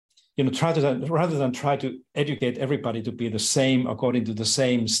rather than try to educate everybody to be the same according to the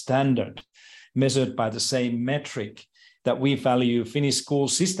same standard, measured by the same metric, that we value Finnish school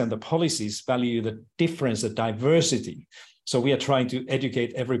system, the policies value the difference, the diversity. So we are trying to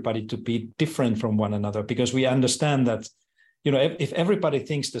educate everybody to be different from one another, because we understand that, if everybody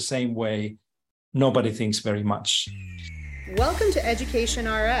thinks the same way, nobody thinks very much. Welcome to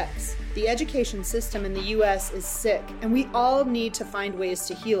Education RX. The education system in the U.S. is sick, and we all need to find ways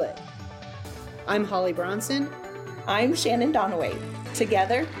to heal it. I'm Holly Bronson. I'm Shannon Donaway.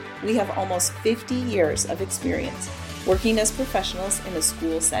 Together, we have almost 50 years of experience working as professionals in a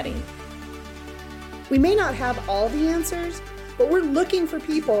school setting. We may not have all the answers, but we're looking for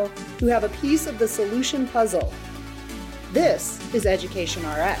people who have a piece of the solution puzzle. This is Education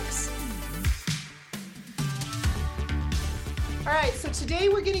RX. All right, so today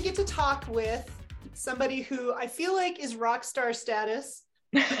we're going to get to talk with somebody who I feel like is rock star status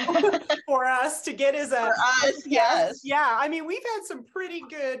for us to get as a... For us, yes. Yeah, I mean, we've had some pretty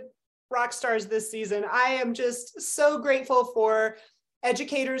good rock stars this season. I am just so grateful for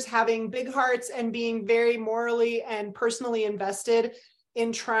educators having big hearts and being very morally and personally invested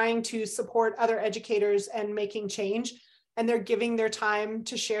in trying to support other educators and making change. And they're giving their time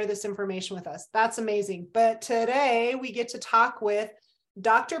to share this information with us. That's amazing. But today we get to talk with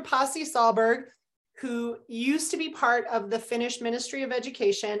Dr. Pasi Sahlberg, who used to be part of the Finnish Ministry of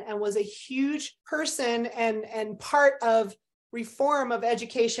Education and was a huge person and part of reform of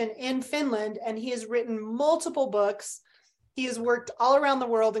education in Finland. And he has written multiple books. He has worked all around the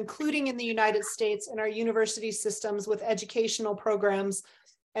world, including in the United States, in our university systems with educational programs,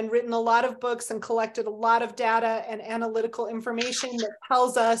 and written a lot of books and collected a lot of data and analytical information that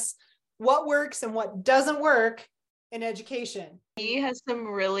tells us what works and what doesn't work in education. He has some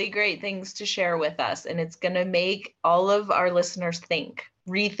really great things to share with us, and it's going to make all of our listeners think,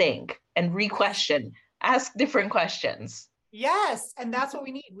 rethink, and re-question, ask different questions. Yes, and that's what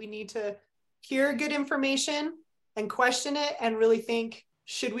we need. We need to hear good information and question it and really think,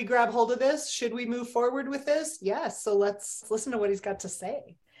 should we grab hold of this? Should we move forward with this? Yes. So let's listen to what he's got to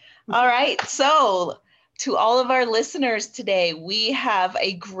say. All right. So to all of our listeners today, we have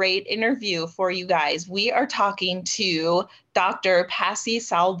a great interview for you guys. We are talking to Dr. Pasi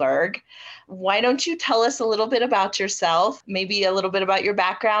Sahlberg. Why don't you tell us a little bit about yourself, maybe a little bit about your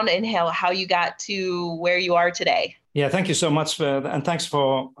background and how you got to where you are today? Yeah, thank you so much, and thanks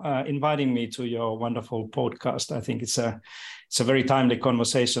for inviting me to your wonderful podcast. I think it's a very timely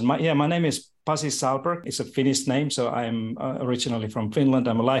conversation. My name is Pasi Sahlberg. It's a Finnish name, so I'm originally from Finland.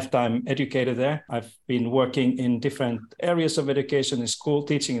 I'm a lifetime educator there. I've been working in different areas of education, in school,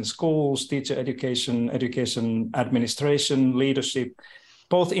 teaching in schools, teacher education, education administration, leadership,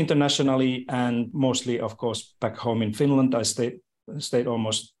 both internationally and mostly, of course, back home in Finland. I stayed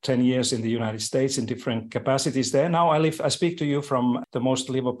almost 10 years in the United States in different capacities there. Now I speak to you from the most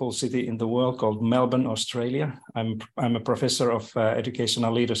livable city in the world called Melbourne, Australia. I'm a professor of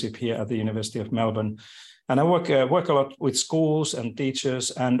educational leadership here at the University of Melbourne. And I work a lot with schools and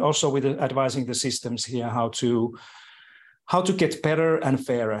teachers, and also with advising the systems here how to get better and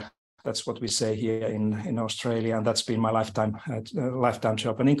fairer. That's what we say here in Australia, and that's been my lifetime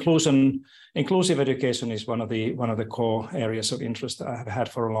job. And inclusive education is one of the core areas of interest that I have had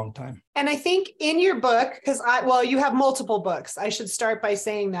for a long time. And I think in your book, because you have multiple books. I should start by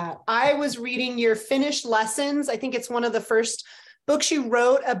saying that I was reading your Finnish lessons. I think it's one of the first books you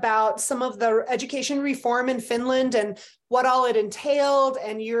wrote about some of the education reform in Finland and what all it entailed,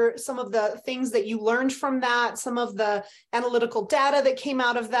 and some of the things that you learned from that, some of the analytical data that came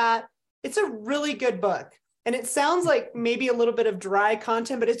out of that. It's a really good book. And it sounds like maybe a little bit of dry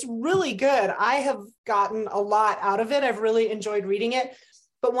content, but it's really good. I have gotten a lot out of it. I've really enjoyed reading it.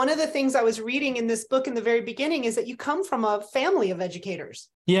 But one of the things I was reading in this book in the very beginning is that you come from a family of educators.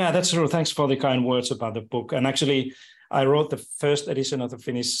 Yeah, that's true. Thanks for the kind words about the book. And actually, I wrote the first edition of the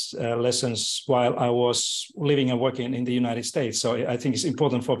Finnish lessons while I was living and working in the United States. So I think it's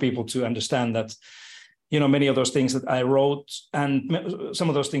important for people to understand that, many of those things that I wrote and some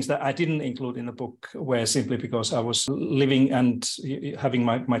of those things that I didn't include in the book were simply because I was living and having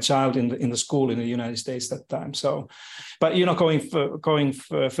my child in the school in the United States that time. So, but going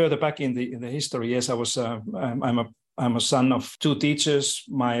further back in the history, yes, I'm a son of two teachers.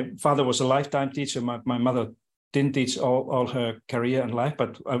 My father was a lifetime teacher. My mother didn't teach all her career and life,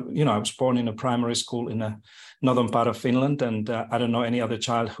 but I was born in a primary school in a northern part of Finland, and I don't know any other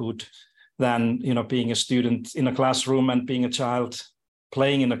childhood than being a student in a classroom and being a child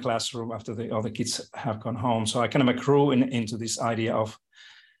playing in a classroom after the other kids have gone home. So I kind of grew into this idea of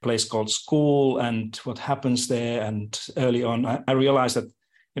a place called school and what happens there. And early on, I realized that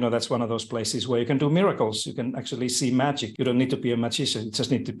that's one of those places where you can do miracles. You can actually see magic. You don't need to be a magician. You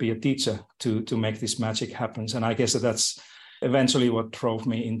just need to be a teacher to make this magic happen. And I guess that's eventually what drove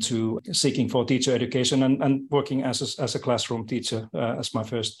me into seeking for teacher education and working as a classroom teacher as my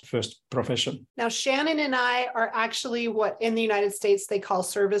first profession. Now, Shannon and I are actually what in the United States they call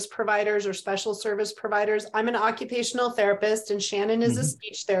service providers or special service providers. I'm an occupational therapist and Shannon is a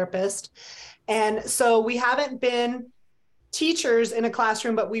speech therapist. And so we haven't been teachers in a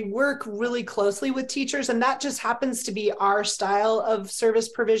classroom, but we work really closely with teachers. And that just happens to be our style of service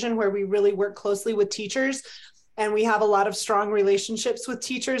provision, where we really work closely with teachers. And we have a lot of strong relationships with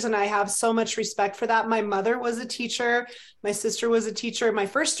teachers. And I have so much respect for that. My mother was a teacher. My sister was a teacher. My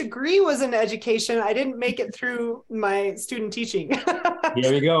first degree was in education. I didn't make it through my student teaching.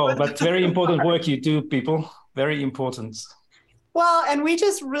 Here we go. But very important work you do, people. Very important. Well, and we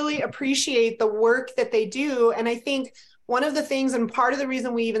just really appreciate the work that they do. And I think one of the things, and part of the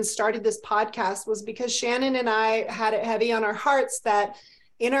reason we even started this podcast, was because Shannon and I had it heavy on our hearts that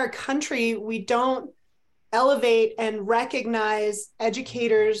in our country, we don't elevate and recognize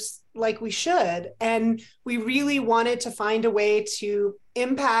educators like we should. And we really wanted to find a way to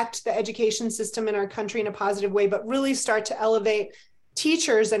impact the education system in our country in a positive way, but really start to elevate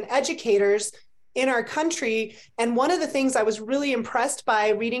teachers and educators in our country. And one of the things I was really impressed by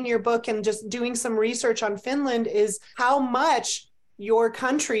reading your book and just doing some research on Finland is how much your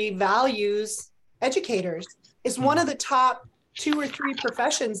country values educators. It's one of the top 2 or 3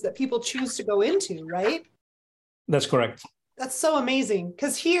 professions that people choose to go into, right? That's correct. That's so amazing,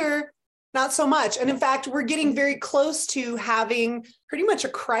 because here, not so much. And in fact, we're getting very close to having pretty much a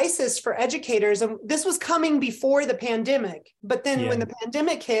crisis for educators. And this was coming before the pandemic. But then when the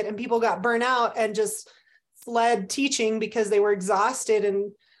pandemic hit and people got burnt out and just fled teaching because they were exhausted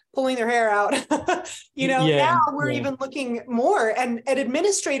and pulling their hair out, now we're even looking more. And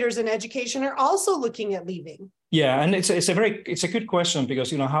administrators in education are also looking at leaving. Yeah, and it's a good question,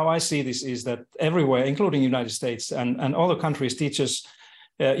 because how I see this is that everywhere, including United States and other countries, teachers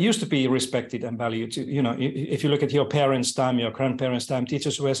used to be respected and valued. If you look at your parents' time, your grandparents' time,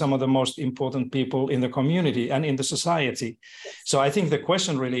 teachers were some of the most important people in the community and in the society. So I think the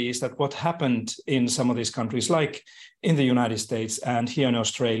question really is that what happened in some of these countries, like in the United States and here in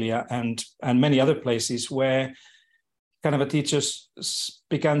Australia and many other places, where kind of teachers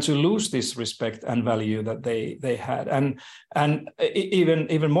began to lose this respect and value that they had. And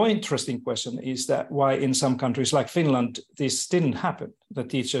even more interesting question is that why in some countries like Finland, this didn't happen. The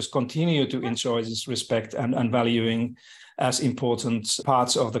teachers continue to enjoy this respect and valuing as important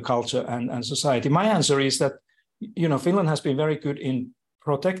parts of the culture and society. My answer is that, Finland has been very good in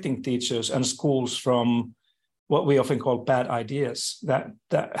protecting teachers and schools from what we often call bad ideas that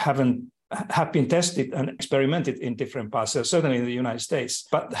have been tested and experimented in different parts, certainly in the United States,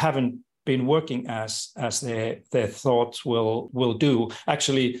 but haven't been working as their thoughts will do.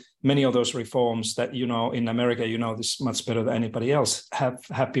 Actually, many of those reforms that in America, this much better than anybody else,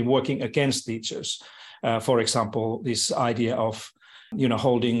 have been working against teachers. For example, this idea of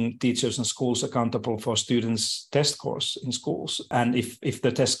holding teachers and schools accountable for students' test scores in schools. And if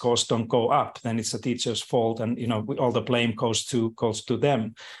the test scores don't go up, then it's a teacher's fault, and all the blame goes to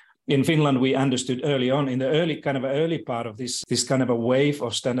them. In Finland, we understood early on, in the early part of this kind of a wave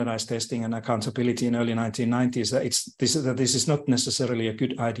of standardized testing and accountability in early 1990s, that this is not necessarily a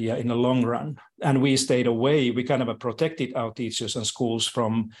good idea in the long run. And we stayed away. We kind of protected our teachers and schools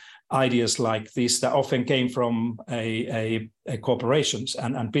from ideas like this that often came from a corporations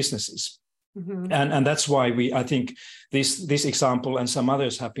and businesses. Mm-hmm. And that's why I think this example and some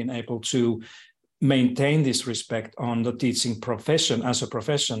others have been able to maintain this respect on the teaching profession as a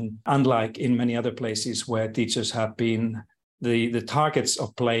profession, unlike in many other places where teachers have been the targets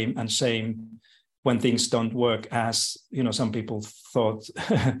of blame and shame when things don't work as some people thought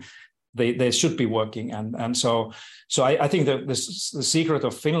they should be working. And so I think that the secret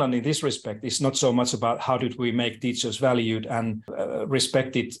of Finland in this respect is not so much about how did we make teachers valued and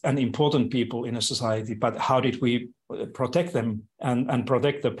respected and important people in a society, but how did we protect them and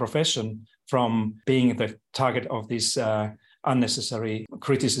protect the profession from being the target of this unnecessary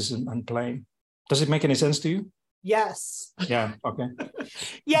criticism and blame. Does it make any sense to you? Yes. Yeah, okay.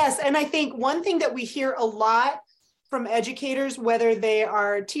 Yes, and I think one thing that we hear a lot from educators, whether they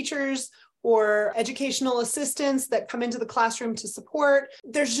are teachers or educational assistants that come into the classroom to support,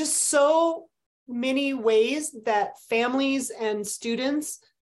 there's just so many ways that families and students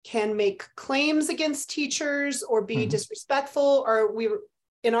can make claims against teachers or be disrespectful, or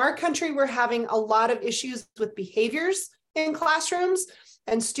in our country, we're having a lot of issues with behaviors in classrooms.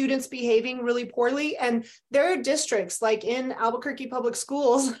 and students behaving really poorly. And there are districts like in Albuquerque Public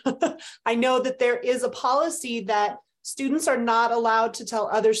Schools. I know that there is a policy that students are not allowed to tell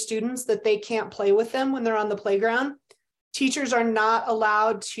other students that they can't play with them when they're on the playground. Teachers are not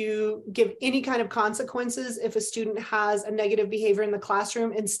allowed to give any kind of consequences if a student has a negative behavior in the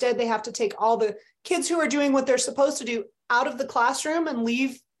classroom. Instead, they have to take all the kids who are doing what they're supposed to do out of the classroom and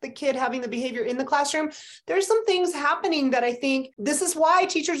leave the kid having the behavior in the classroom. There's some things happening that I think this is why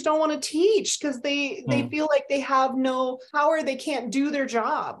teachers don't want to teach, because they feel like they have no power, they can't do their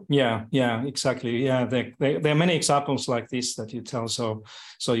job. Yeah, exactly. Yeah, there are many examples like this that you tell. So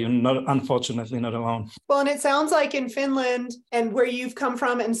you're not, unfortunately, not alone. Well, and it sounds like in Finland and where you've come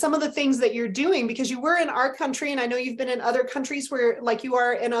from and some of the things that you're doing, because you were in our country, and I know you've been in other countries where, like you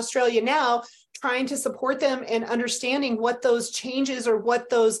are in Australia now, trying to support them and understanding what those changes or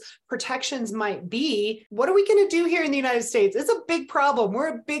what those protections might be. What are we going to do here in the United States? It's a big problem.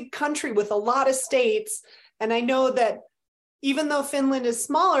 We're a big country with a lot of states. And I know that even though Finland is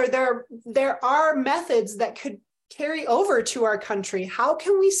smaller, there are methods that could carry over to our country. How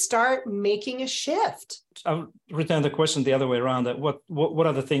can we start making a shift? I'll return the question the other way around. That what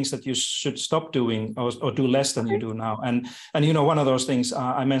are the things that you should stop doing or do less than you do now? And one of those things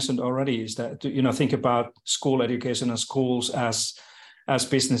I mentioned already is that think about school education and schools as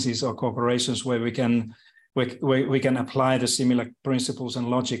businesses or corporations where we can apply the similar principles and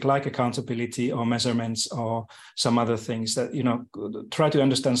logic like accountability or measurements or some other things that try to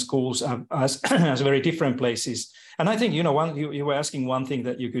understand schools as as very different places. And I think you were asking one thing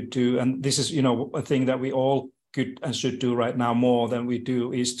that you could do, and this is a thing that we all could and should do right now more than we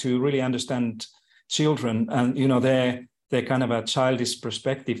do, is to really understand children and their kind of a childish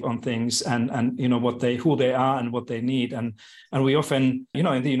perspective on things and who they are and what they need. And we often,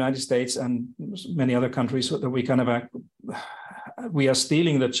 in the United States and many other countries, that we are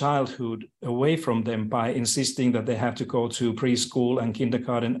stealing the childhood away from them by insisting that they have to go to preschool and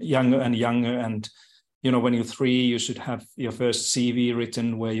kindergarten younger and younger. And, when you're 3, you should have your first CV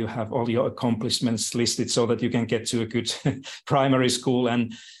written where you have all your accomplishments listed so that you can get to a good primary school.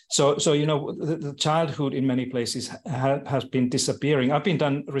 And so the childhood in many places has been disappearing. I've been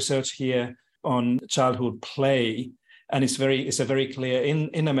done research here on childhood play, and it's a very clear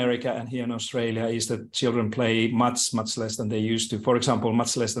in America and here in Australia is that children play much less than they used to. For example,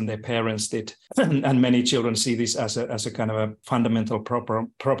 much less than their parents did, and many children see this as a kind of a fundamental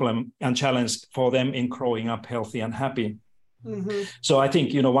problem and challenge for them in growing up healthy and happy. Mm-hmm. So I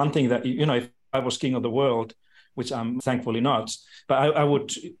think one thing that if I was king of the world, which I'm thankfully not, but I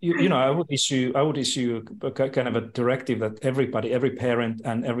would issue a kind of a directive that everybody, every parent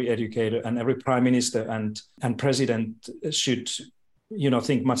and every educator and every prime minister and president should,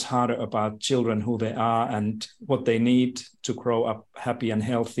 think much harder about children, who they are and what they need to grow up happy and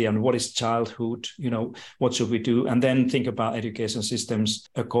healthy, and what is childhood, what should we do, and then think about education systems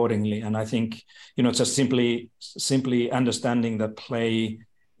accordingly. And I think, just simply understanding that play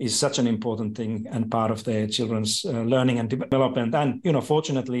is such an important thing and part of their children's learning and development. And,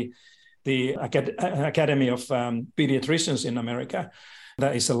 fortunately, the Academy of Pediatricians in America,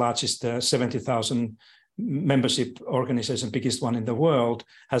 that is the largest 70,000 membership organization, biggest one in the world,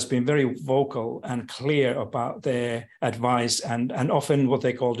 has been very vocal and clear about their advice and often what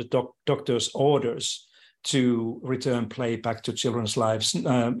they call the doctor's orders to return play back to children's lives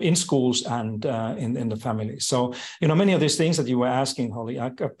in schools and in the family. So, many of these things that you were asking, Holly,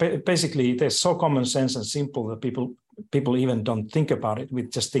 basically they're so common sense and simple that people even don't think about it. We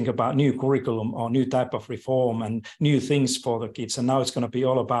just think about new curriculum or new type of reform and new things for the kids. And now it's going to be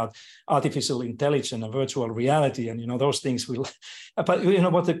all about artificial intelligence and virtual reality. And, those things will, but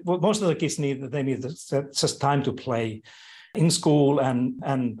what most of the kids need, they need just time to play in school and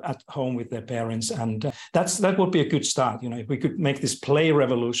at home with their parents. And that would be a good start. If we could make this play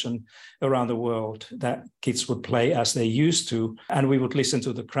revolution around the world, that kids would play as they used to, and we would listen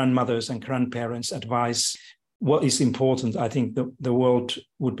to the grandmothers and grandparents' advice. What is important, I think the world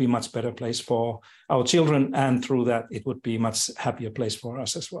would be a much better place for our children, and through that, it would be a much happier place for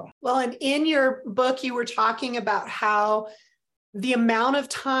us as well. Well, and in your book, you were talking about how the amount of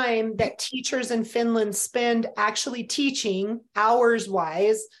time that teachers in Finland spend actually teaching,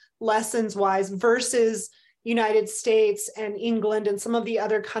 hours-wise, lessons-wise, versus United States and England and some of the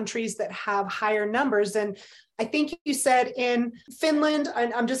other countries that have higher numbers. And I think you said in Finland,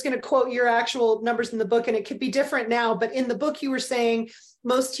 and I'm just going to quote your actual numbers in the book, and it could be different now, but in the book you were saying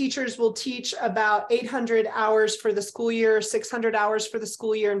most teachers will teach about 800 hours for the school year, 600 hours for the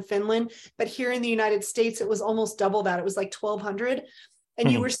school year in Finland. But here in the United States, it was almost double that. It was like 1,200.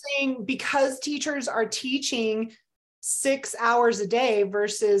 And you were saying because teachers are teaching 6 hours a day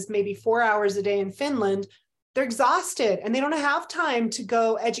versus maybe 4 hours a day in Finland, they're exhausted and they don't have time to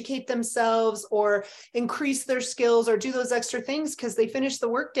go educate themselves or increase their skills or do those extra things because they finish the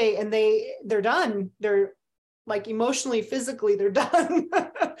workday and they're done. They're like emotionally, physically, they're done.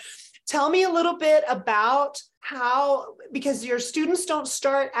 Tell me a little bit about how, because your students don't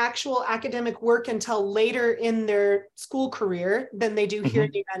start actual academic work until later in their school career than they do here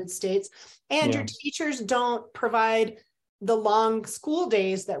in the United States. And your teachers don't provide the long school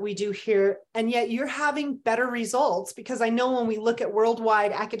days that we do here. And yet you're having better results, because I know when we look at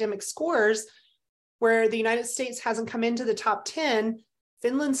worldwide academic scores, where the United States hasn't come into the top 10,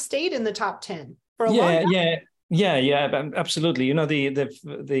 Finland stayed in the top 10 for a long time. Yeah, absolutely. You know,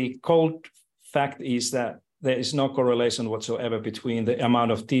 the cold fact is that there is no correlation whatsoever between the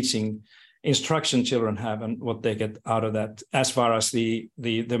amount of teaching instruction children have and what they get out of that, as far as the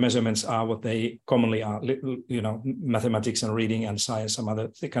measurements are what they commonly are, you know, mathematics and reading and science, some other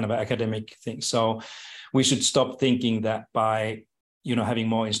kind of academic things. So we should stop thinking that by, you know, having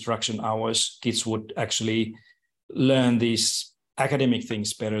more instruction hours, kids would actually learn these academic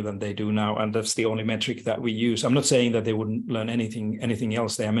things better than they do now, and that's the only metric that we use. I'm not saying that they wouldn't learn anything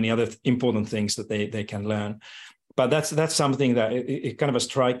else. There are many other important things that they can learn, but that's something that it kind of a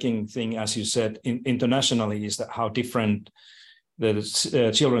striking thing, as you said, internationally, is that how different the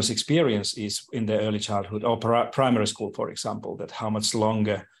children's experience is in their early childhood or primary school, for example, that how much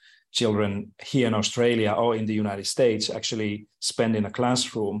longer children here in Australia or in the United States actually spend in a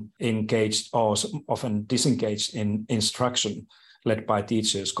classroom engaged or often disengaged in instruction led by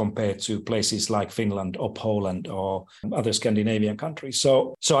teachers compared to places like Finland or Poland or other Scandinavian countries.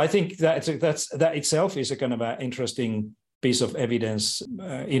 So I think that itself is a kind of an interesting piece of evidence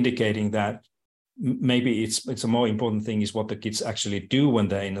indicating that maybe it's a more important thing is what the kids actually do when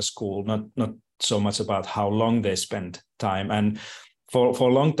they're in a school, not so much about how long they spend time. And for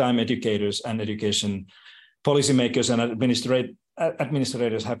a long time, educators and education policymakers and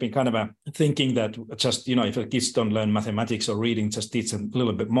administrators have been kind of thinking that just, you know, if the kids don't learn mathematics or reading, just teach them a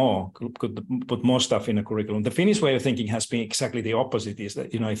little bit more, could put more stuff in a curriculum. The Finnish way of thinking has been exactly the opposite, is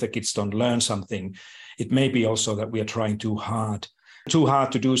that, you know, if the kids don't learn something, it may be also that we are trying too hard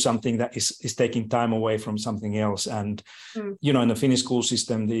to do something that is taking time away from something else. And, you know, in the Finnish school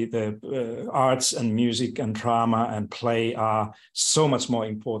system, the arts and music and drama and play are so much more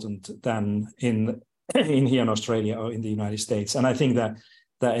important than in here in Australia or in the United States. And I think that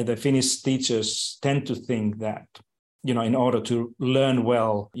the Finnish teachers tend to think that, you know, in order to learn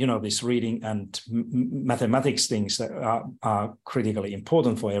well, you know, this reading and mathematics things that are critically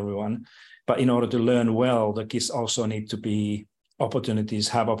important for everyone. But in order to learn well, the kids also need to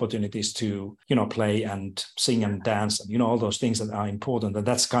have opportunities to, you know, play and sing and dance, and, you know, all those things that are important. And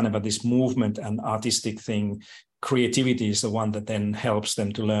that's kind of this movement and artistic thing. Creativity is the one that then helps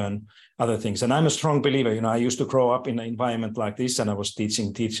them to learn other things. And I'm a strong believer, you know, I used to grow up in an environment like this, and I was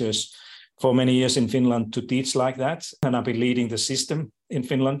teaching teachers for many years in Finland to teach like that. And I've been leading the system in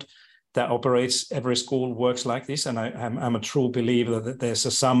Finland that operates, every school works like this. And I'm a true believer that there's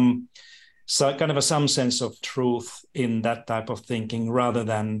some sense of truth in that type of thinking, rather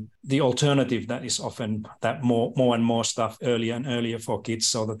than the alternative that is often that more and more stuff earlier and earlier for kids,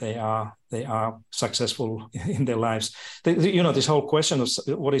 so that they are successful in their lives. You know, this whole question of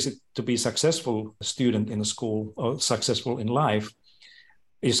what is it to be a successful student in a school or successful in life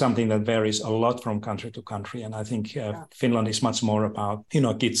is something that varies a lot from country to country. And I think Finland is much more about, you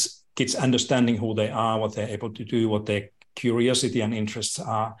know, kids understanding who they are, what they're able to do, what their curiosity and interests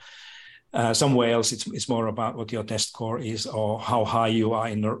are. Somewhere else, it's more about what your test score is, or how high you are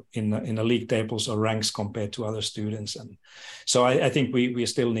in the league tables or ranks compared to other students. And so I think we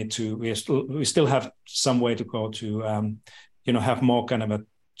still need to we still have some way to go to you know, have more kind of a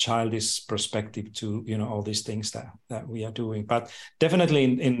childish perspective to, you know, all these things that we are doing. But definitely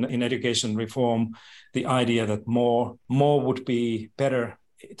in education reform, the idea that more would be better,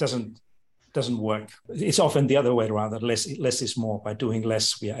 it doesn't work. It's often the other way around, that less is more. By doing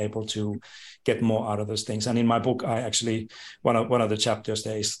less, we are able to get more out of those things. And in my book, I actually, one of the chapters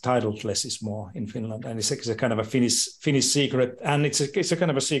there is titled "Less is More" in Finland, and it's a kind of a Finnish secret, and it's a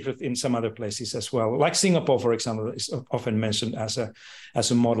kind of a secret in some other places as well. Like Singapore, for example, is often mentioned as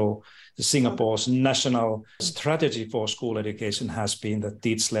a model. Singapore's national strategy for school education has been that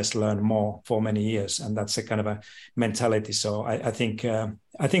teach less, learn more for many years, and that's a kind of a mentality. So I think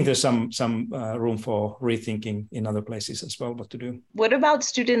there's some room for rethinking in other places as well what to do. What about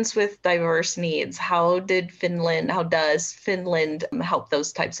students with diverse needs? How does Finland help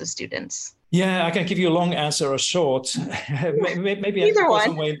those types of students? Yeah, I can give you a long answer or short. Maybe Either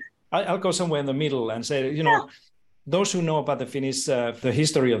one. I'll go somewhere in the middle and say, you know, those who know about the Finnish, the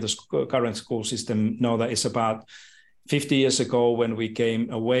history of the current school system know that it's about 50 years ago when we came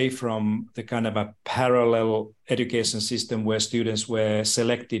away from the kind of a parallel education system where students were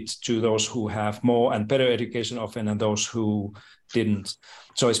selected to those who have more and better education often and those who didn't.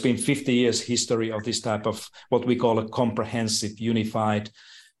 So it's been 50 years history of this type of what we call a comprehensive unified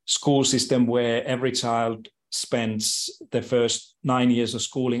school system where every child spends the first 9 years of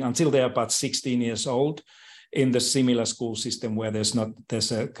schooling until they're about 16 years old in the similar school system where there's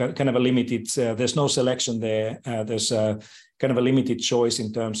a kind of a limited, there's no selection there. There's a kind of a limited choice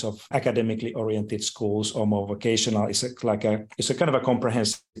in terms of academically oriented schools or more vocational. It's a kind of a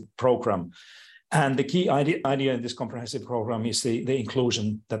comprehensive program. And the key idea in this comprehensive program is the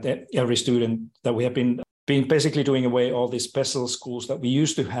inclusion, that every student, that we have been basically doing away all these special schools that we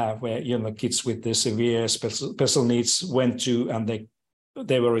used to have where, kids with the severe special needs went to and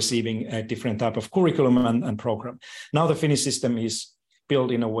they were receiving a different type of curriculum and program. Now the Finnish system is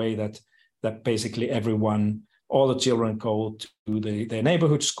built in a way that basically all the children go to their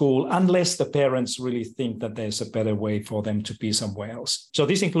neighborhood school unless the parents really think that there's a better way for them to be somewhere else. So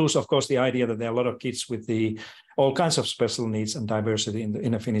this includes, of course, the idea that there are a lot of kids with all kinds of special needs and diversity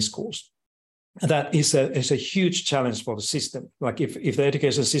in the Finnish schools. That is a huge challenge for the system. Like if the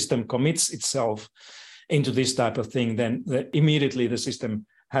education system commits itself into this type of thing, then immediately the system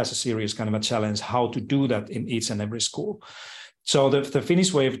has a serious kind of a challenge how to do that in each and every school. So the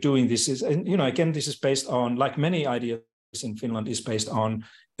Finnish way of doing this is, again, this is based on, like many ideas in Finland, is based on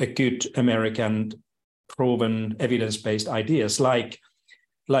a good American proven evidence-based ideas, like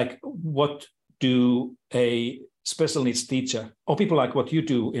what do a special needs teacher or people like what you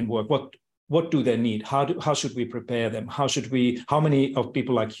do in work, what do they need? How should we prepare them? How many of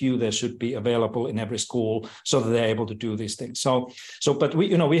people like you there should be available in every school so that they're able to do these things? But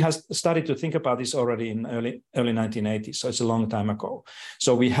we have started to think about this already in early 1980s. So it's a long time ago.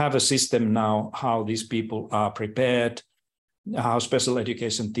 So we have a system now how these people are prepared, how special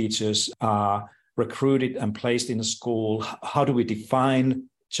education teachers are recruited and placed in a school. How do we define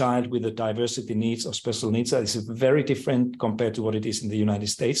child with the diversity needs or special needs? This is very different compared to what it is in the United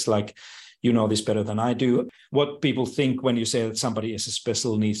States. Like, you know this better than I do. What people think when you say that somebody is a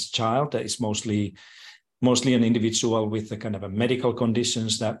special needs child, that is mostly an individual with the kind of a medical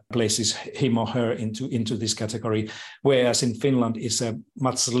conditions that places him or her into this category. Whereas in Finland, it's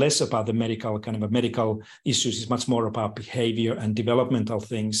much less about the medical issues. It's much more about behavior and developmental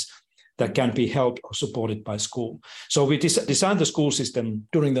things that can be helped or supported by school. So we designed the school system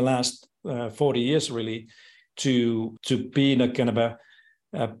during the last 40 years really to be in a kind of a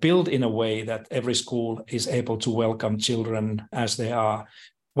built in a way that every school is able to welcome children as they are.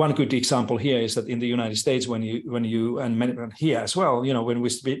 One good example here is that in the United States, when you and here as well, when we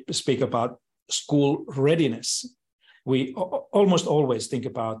speak about school readiness, we almost always think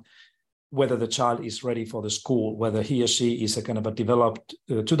about whether the child is ready for the school, whether he or she is a kind of a developed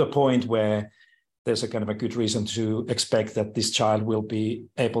to the point where there's a kind of a good reason to expect that this child will be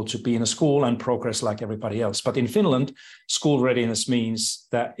able to be in a school and progress like everybody else. But in Finland, school readiness means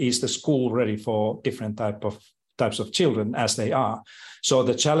that is the school ready for different types of children as they are. So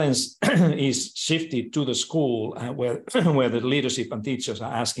the challenge is shifted to the school where the leadership and teachers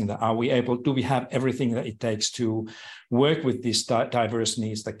are asking that, do we have everything that it takes to work with these diverse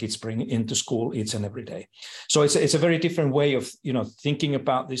needs that kids bring into school each and every day? So it's a very different way of thinking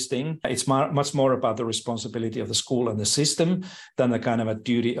about this thing. It's much more about the responsibility of the school and the system than the kind of a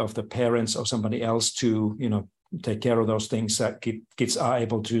duty of the parents or somebody else to take care of those things that kids are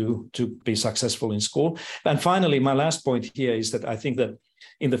able to be successful in school. And finally, my last point here is that I think that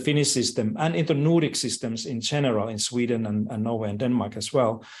in the Finnish system and in the Nordic systems in general, in Sweden and Norway and Denmark as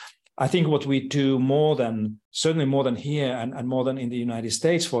well, I think what we do certainly more than here and more than in the United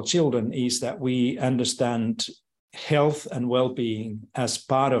States for children is that we understand health and well-being as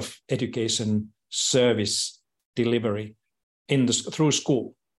part of education service delivery through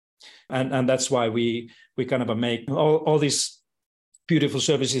school. And that's why we kind of make all these beautiful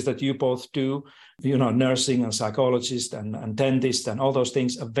services that you both do, nursing and psychologist and dentist and all those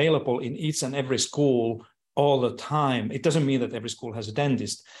things available in each and every school all the time. It doesn't mean that every school has a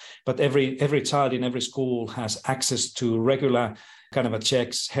dentist, but every child in every school has access to regular kind of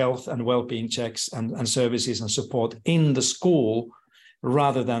checks, health and well-being checks and services and support in the school,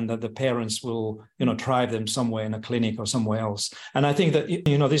 rather than that the parents will, drive them somewhere in a clinic or somewhere else. And I think that,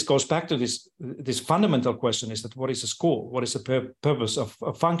 this goes back to this fundamental question is that what is a school? What is the purpose of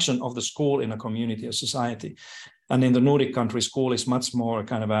a function of the school in a community or society? And in the Nordic country, school is much more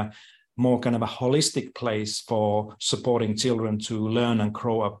kind of a holistic place for supporting children to learn and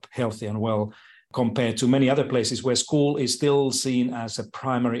grow up healthy and well compared to many other places where school is still seen as a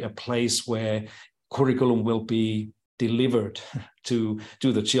place where curriculum will be delivered to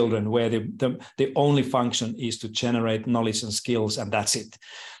the children, where the only function is to generate knowledge and skills, and that's it.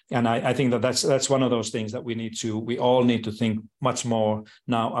 And I think that's one of those things that we all need to think much more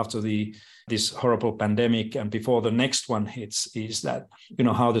now after this horrible pandemic and before the next one hits, is that,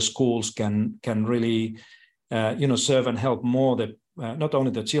 how the schools can really, serve and help more not only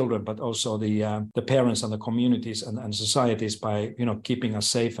the children, but also the parents and the communities and societies by, keeping us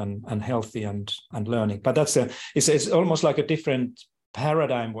safe and healthy and learning. But it's almost like a different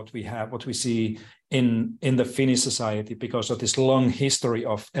paradigm what we see in the Finnish society, because of this long history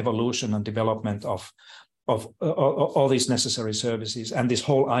of evolution and development of all these necessary services. And this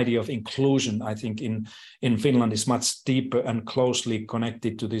whole idea of inclusion, I think in Finland, is much deeper and closely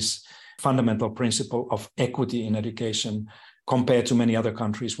connected to this fundamental principle of equity in education, compared to many other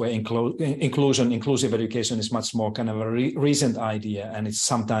countries where inclusive education is much more kind of a recent idea, and it's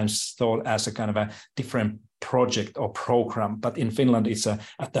sometimes thought as a kind of a different project or program. But in Finland, it's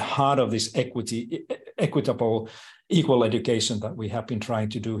at the heart of this equitable, equal education that we have been trying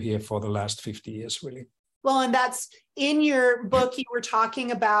to do here for the last 50 years, really. Well, and that's in your book, you were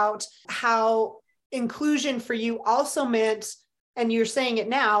talking about how inclusion for you also meant, and you're saying it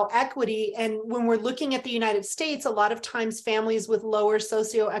now, equity. And when we're looking at the United States, a lot of times families with lower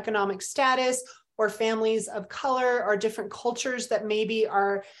socioeconomic status or families of color or different cultures that maybe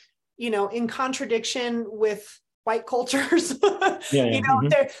are, in contradiction with white cultures,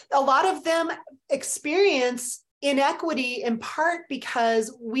 a lot of them experience inequity in part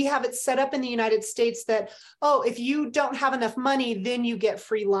because we have it set up in the United States that, if you don't have enough money, then you get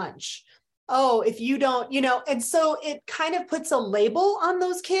free lunch. If you don't, and so it kind of puts a label on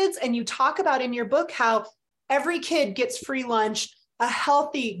those kids. And you talk about in your book how every kid gets free lunch, a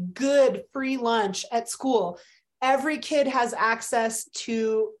healthy, good free lunch at school. Every kid has access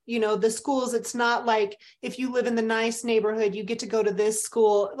to, the schools. It's not like if you live in the nice neighborhood, you get to go to this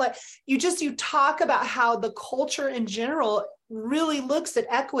school. Like you talk about how the culture in general really looks at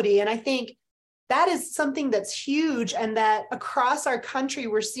equity. And I think that is something that's huge, and that across our country,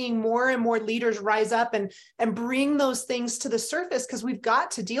 we're seeing more and more leaders rise up and bring those things to the surface, because we've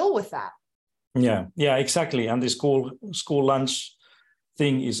got to deal with that. Yeah, exactly. And the school lunch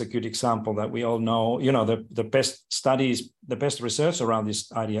thing is a good example that we all know. The best studies, the best research around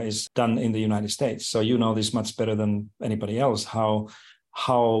this idea is done in the United States. So this much better than anybody else,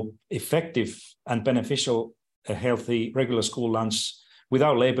 how effective and beneficial a healthy regular school lunch,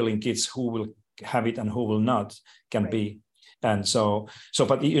 without labeling kids who will have it and who will not, can be. And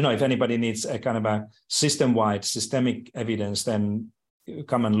but if anybody needs a kind of a systemic evidence, then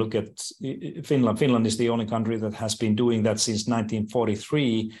come and look at Finland. Finland is the only country that has been doing that since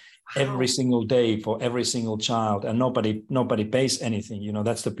 1943, every single day for every single child, and nobody pays anything.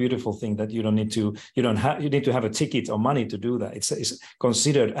 That's the beautiful thing, that you need to have a ticket or money to do that. It's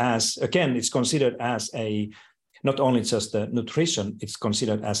considered as not only just the nutrition, it's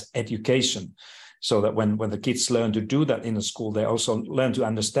considered as education. So that when the kids learn to do that in a school, they also learn to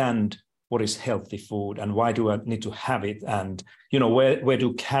understand what is healthy food and why do I need to have it, and where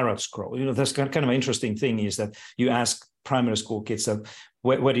do carrots grow. That's kind of an interesting thing, is that you ask primary school kids that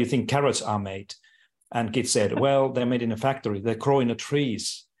where do you think carrots are made, and kids said, well, they're made in a factory, they grow in the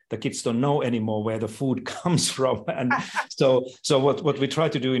trees. The kids don't know anymore where the food comes from. And so what we try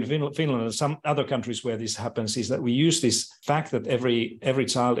to do in Finland and some other countries where this happens is that we use this fact that every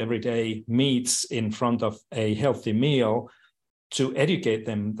child every day meets in front of a healthy meal to educate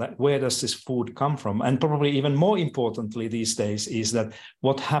them that where does this food come from. And probably even more importantly these days is that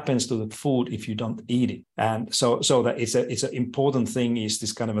what happens to the food if you don't eat it. And so that it's an important thing, is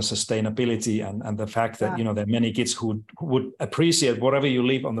this kind of a sustainability and the fact that, there are many kids who would appreciate whatever you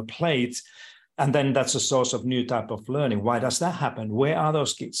leave on the plate. And then that's a source of new type of learning. Why does that happen? Where are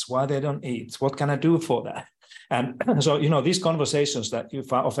those kids? Why they don't eat? What can I do for that? And so, these conversations that you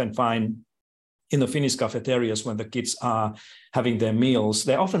often find in the Finnish cafeterias when the kids are having their meals,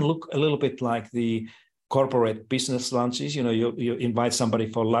 they often look a little bit like the corporate business lunches. You invite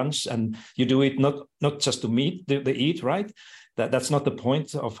somebody for lunch and you do it not just to eat, right? That's not the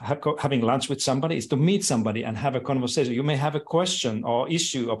point of having lunch with somebody. Is to meet somebody and have a conversation. You may have a question or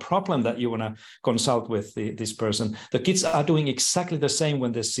issue or problem that you want to consult with this person. The kids are doing exactly the same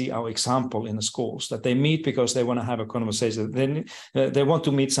when they see our example in the schools, that they meet because they want to have a conversation. They want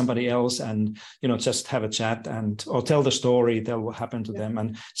to meet somebody else and just have a chat or tell the story, tell what happened to them.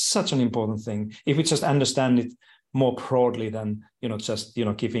 And such an important thing. If we just understand it more broadly than just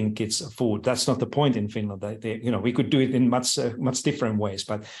giving kids food. That's not the point in Finland. We could do it in much different ways,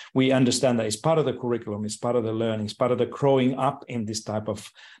 but we understand that it's part of the curriculum, it's part of the learning, it's part of the growing up in this type of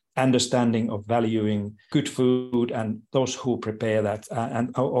understanding of valuing good food and those who prepare that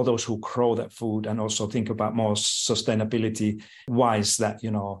and all those who grow that food, and also think about more sustainability wise that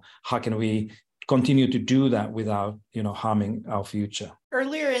how can we continue to do that without harming our future.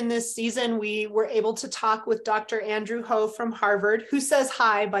 Earlier in this season, we were able to talk with Dr. Andrew Ho from Harvard, who says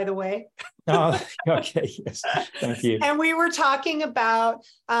hi, by the way. Oh, okay, yes, thank you. And we were talking about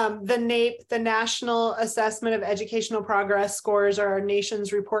the NAEP, the National Assessment of Educational Progress Scores, or our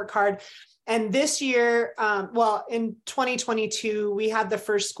nation's report card. And this year, in 2022, we had the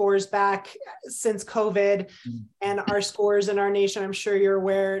first scores back since COVID, and our scores in our nation, I'm sure you're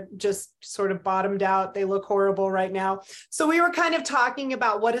aware, just sort of bottomed out. They look horrible right now. So we were kind of talking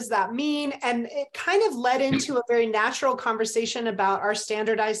about what does that mean? And it kind of led into a very natural conversation about our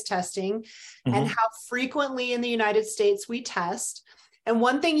standardized testing and how frequently in the United States we test. And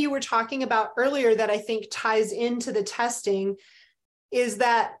one thing you were talking about earlier that I think ties into the testing is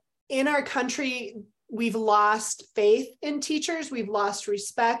that in our country, we've lost faith in teachers. We've lost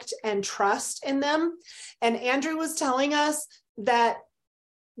respect and trust in them. And Andrew was telling us that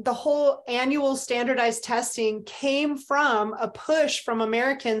the whole annual standardized testing came from a push from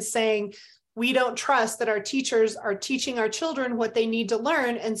Americans saying, we don't trust that our teachers are teaching our children what they need to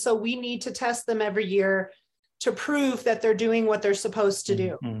learn. And so we need to test them every year to prove that they're doing what they're supposed to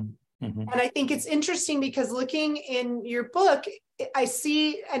do. And I think it's interesting because looking in your book, I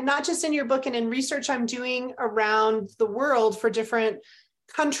see, and not just in your book and in research I'm doing around the world for different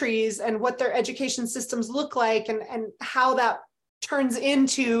countries and what their education systems look like and how that turns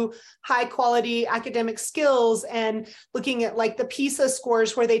into high quality academic skills, and looking at like the PISA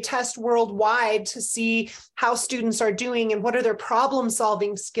scores where they test worldwide to see how students are doing and what are their problem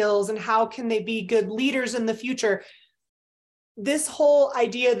solving skills and how can they be good leaders in the future. This whole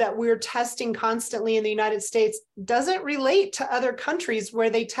idea that we're testing constantly in the United States doesn't relate to other countries where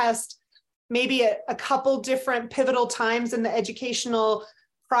they test maybe a couple different pivotal times in the educational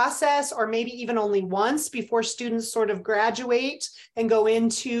process, or maybe even only once before students sort of graduate and go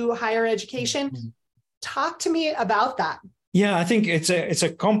into higher education. Talk to me about that. Yeah, I think it's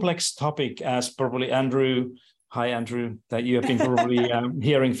a complex topic, as probably Andrew. Hi, Andrew, that you have been probably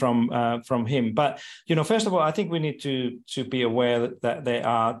hearing from him. But first of all, I think we need to be aware that there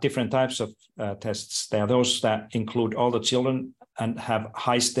are different types of tests. There are those that include all the children and have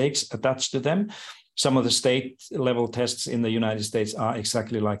high stakes attached to them. Some of the state level tests in the United States are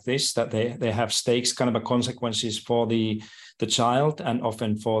exactly like this, that they have stakes, kind of a consequences for the child and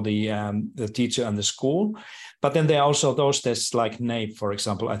often for the teacher and the school. But then there are also those tests like NAEP, for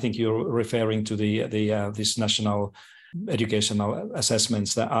example. I think you're referring to this national educational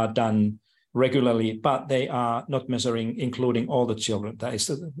assessments that are done regularly, but they are not measuring, including all the children. That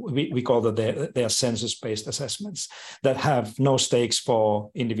is, we call that they are census-based assessments that have no stakes for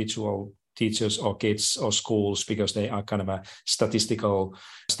individual teachers or kids or schools, because they are kind of a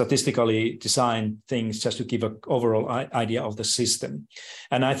statistically designed things just to give an overall idea of the system.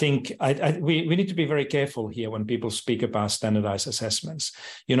 And I think we need to be very careful here when people speak about standardized assessments.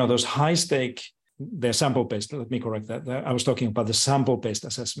 Those high stake, they're sample-based. Let me correct that. I was talking about the sample-based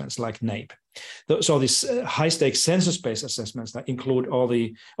assessments like NAEP. So these high-stake census-based assessments that include all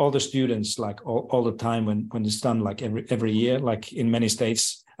the students, like all the time when it's done, like every year, like in many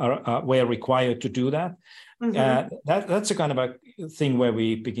states we're required to do that. That's a kind of a thing where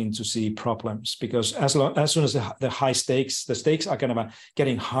we begin to see problems, because as soon as the stakes are kind of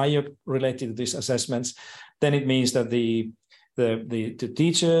getting higher related to these assessments, then it means that the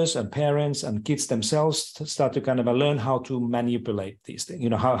teachers and parents and kids themselves start to kind of learn how to manipulate these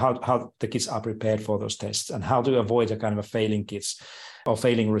things, how the kids are prepared for those tests and how to avoid a kind of failing kids or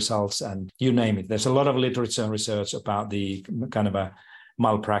failing results, and you name it. There's a lot of literature and research about the kind of a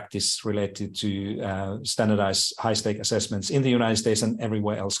malpractice related to standardized high-stake assessments in the United States and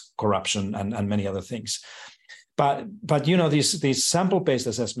everywhere else, corruption and many other things. But these sample-based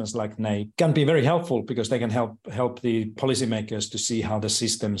assessments like NAEP can be very helpful, because they can help the policymakers to see how the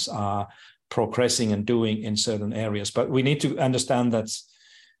systems are progressing and doing in certain areas. But we need to understand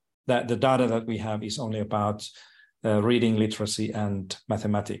that the data that we have is only about reading literacy and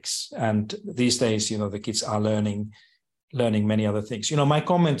mathematics. And these days, the kids are learning many other things. My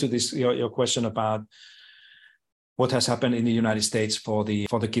comment to this, your question about what has happened in the United States for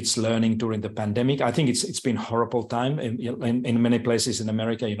the kids learning during the pandemic. I think it's been a horrible time in many places in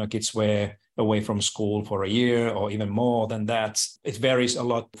America. Kids were away from school for a year or even more than that. It varies a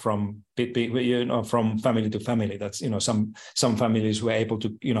lot from from family to family. That's some families were able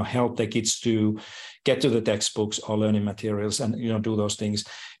to help their kids to get to the textbooks or learning materials and do those things.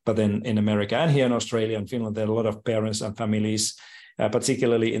 But then in America and here in Australia and Finland, there are a lot of parents and families,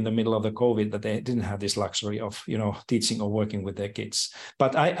 particularly in the middle of the COVID, that they didn't have this luxury of, teaching or working with their kids.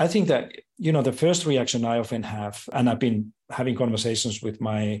 But I think that, the first reaction I often have, and I've been having conversations with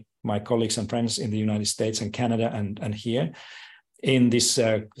my colleagues and friends in the United States and Canada and here in this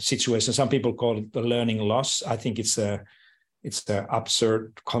situation, some people call it the learning loss. I think it's an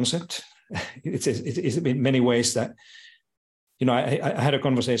absurd concept. It's in many ways that, I had a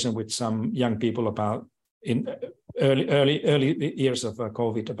conversation with some young people about in early years of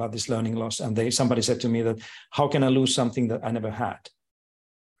COVID about this learning loss. And somebody said to me that, how can I lose something that I never had?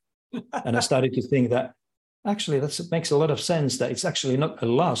 And I started to think that actually that makes a lot of sense, that it's actually not a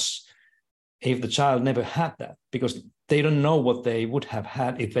loss if the child never had that, because they don't know what they would have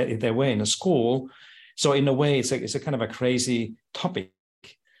had if they were in a school. So in a way, it's a kind of a crazy topic.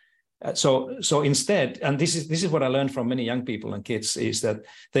 So instead, and this is what I learned from many young people and kids, is that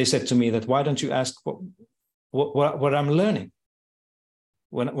they said to me that, why don't you ask what I'm learning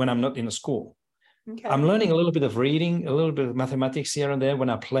when I'm not in a school? Okay. I'm learning a little bit of reading, a little bit of mathematics here and there when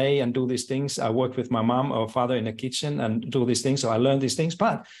I play and do these things. I work with my mom or father in the kitchen and do these things. So I learn these things.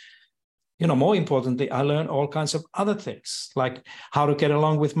 But, more importantly, I learn all kinds of other things, like how to get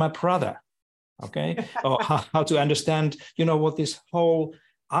along with my brother, okay? Or how to understand, what this whole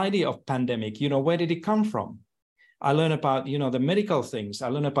idea of pandemic, where did it come from? I learn about, the medical things. I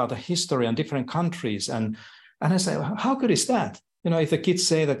learn about the history and different countries. And I say, how good is that? If the kids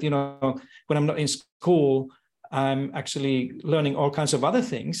say that, when I'm not in school, I'm actually learning all kinds of other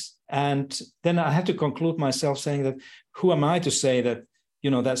things. And then I have to conclude myself saying that, who am I to say that,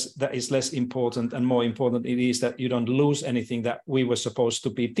 that is less important, and more important it is that you don't lose anything that we were supposed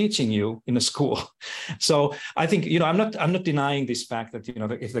to be teaching you in a school. So I think, I'm not denying this fact that,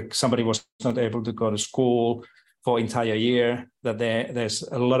 that if somebody was not able to go to school for entire year, that there's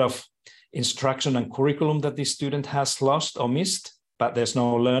a lot of instruction and curriculum that the student has lost or missed, but there's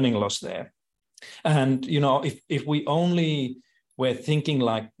no learning loss there. And, if we only were thinking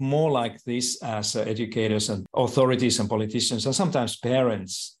more like this as educators and authorities and politicians and sometimes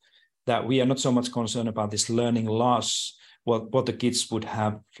parents, that we are not so much concerned about this learning loss, what the kids would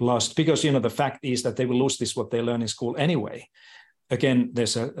have lost, because, the fact is that they will lose this, what they learn in school anyway. Again,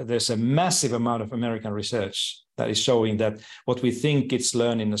 there's a massive amount of American research that is showing that what we think kids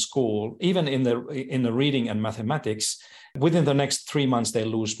learn in the school, even in the reading and mathematics, within the next 3 months, they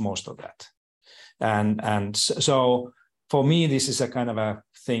lose most of that. And so for me, this is a kind of a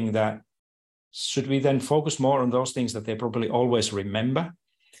thing that, should we then focus more on those things that they probably always remember,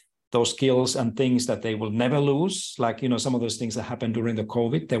 those skills and things that they will never lose, like, some of those things that happened during the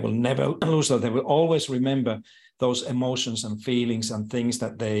COVID, they will never lose, so they will always remember those emotions and feelings and things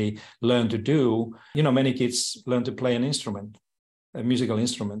that they learn to do. Many kids learn to play an instrument, a musical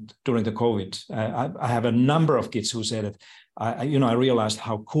instrument during the COVID. I have a number of kids who say that, I realized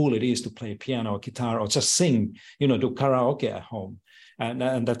how cool it is to play piano or guitar or just sing, do karaoke at home.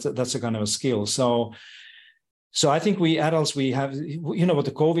 And that's a kind of a skill. So I think we adults, we have, what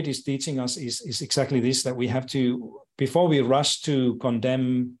the COVID is teaching us is exactly this, that we have to, before we rush to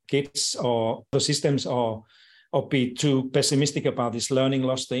condemn kids or the systems or be too pessimistic about this learning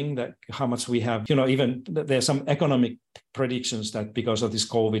loss thing, that how much we have, even there's some economic predictions that because of this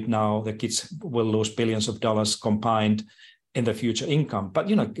COVID now, the kids will lose billions of dollars combined in the future income. But,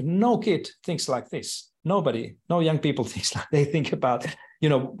 no kid thinks like this. Nobody, no young people they think about,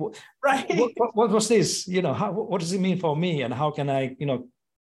 right. What was this? What does it mean for me? And how can I,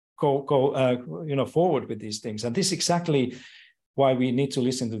 go forward with these things? And this is exactly why we need to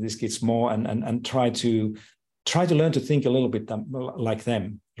listen to these kids more and try to learn to think a little bit like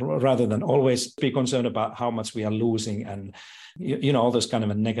them, rather than always be concerned about how much we are losing and, all those kind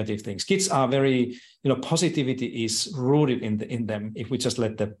of negative things. Kids are very, positivity is rooted in them if we just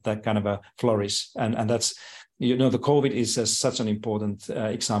let that kind of flourish. And that's, the COVID is such an important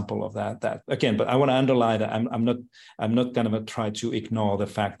example of that again. But I want to underline that I'm not going to try to ignore the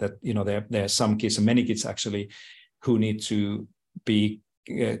fact that, there are some kids, and many kids actually, who need to be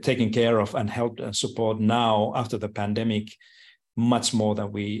taken care of and helped and support now after the pandemic, much more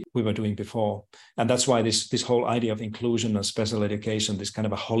than we were doing before. And that's why this whole idea of inclusion and special education, this kind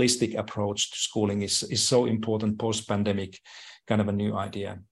of a holistic approach to schooling is so important post-pandemic, kind of a new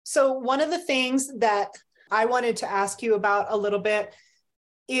idea. So one of the things that I wanted to ask you about a little bit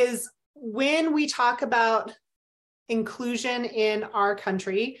is when we talk about inclusion in our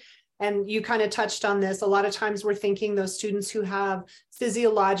country, and you kind of touched on this, a lot of times we're thinking those students who have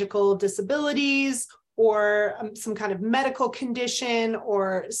physiological disabilities or some kind of medical condition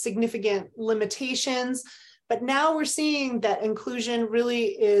or significant limitations. But now we're seeing that inclusion really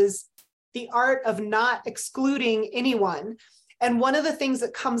is the art of not excluding anyone. And one of the things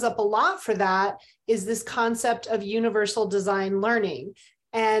that comes up a lot for that is this concept of universal design learning.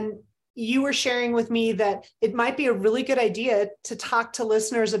 And you were sharing with me that it might be a really good idea to talk to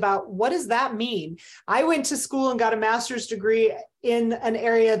listeners about what does that mean? I went to school and got a master's degree in an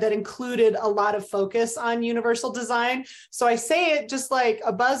area that included a lot of focus on universal design. So I say it just like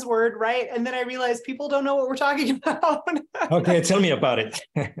a buzzword, right? And then I realized people don't know what we're talking about. Okay, tell me about it.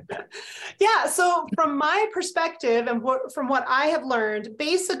 Yeah, so from my perspective and from what I have learned,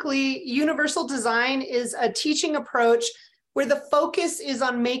 basically universal design is a teaching approach where the focus is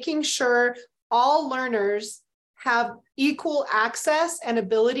on making sure all learners have equal access and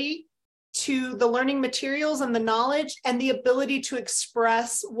ability to the learning materials and the knowledge and the ability to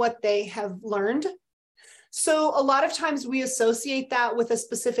express what they have learned. So a lot of times we associate that with a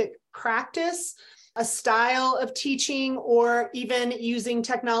specific practice, a style of teaching, or even using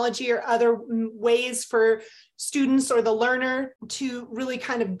technology or other ways for students or the learner to really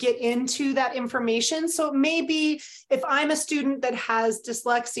kind of get into that information. So it may be if I'm a student that has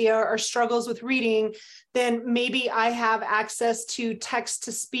dyslexia or struggles with reading, then maybe I have access to text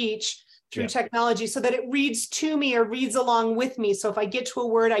to speech through technology so that it reads to me or reads along with me. So if I get to a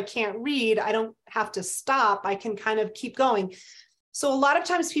word I can't read, I don't have to stop. I can kind of keep going. So a lot of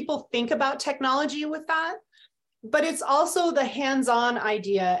times people think about technology with that, but it's also the hands-on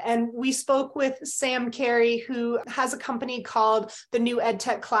idea. And we spoke with Sam Carey, who has a company called the New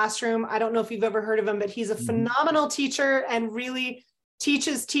EdTech Classroom. I don't know if you've ever heard of him, but he's a phenomenal teacher and really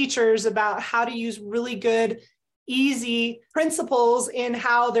teaches teachers about how to use really good, easy principles in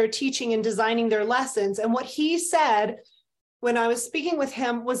how they're teaching and designing their lessons. And what he said when I was speaking with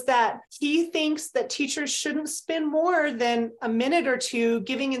him was that he thinks that teachers shouldn't spend more than a minute or two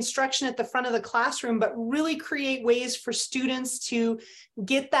giving instruction at the front of the classroom, but really create ways for students to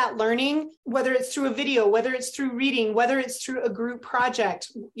get that learning, whether it's through a video, whether it's through reading, whether it's through a group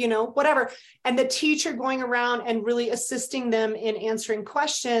project, whatever. And the teacher going around and really assisting them in answering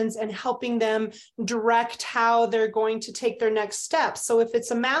questions and helping them direct how they're going to take their next steps. So if it's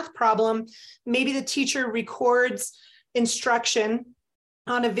a math problem, maybe the teacher records instruction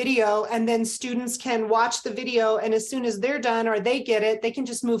on a video, and then students can watch the video, and as soon as they're done or they get it, they can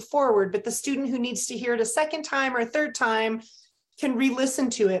just move forward. But the student who needs to hear it a second time or a third time can re-listen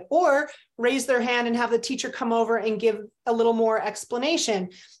to it or raise their hand and have the teacher come over and give a little more explanation.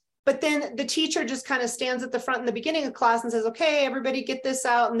 But then the teacher just kind of stands at the front in the beginning of class and says, okay, everybody get this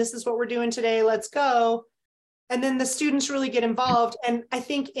out, and this is what we're doing today, let's go. And then the students really get involved. And I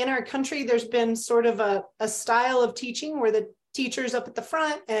think in our country, there's been sort of a style of teaching where the teacher's up at the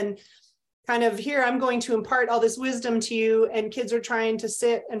front and kind of here, I'm going to impart all this wisdom to you, and kids are trying to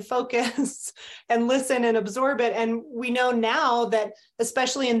sit and focus and listen and absorb it. And we know now that,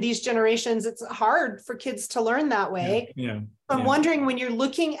 especially in these generations, it's hard for kids to learn that way. I'm wondering, when you're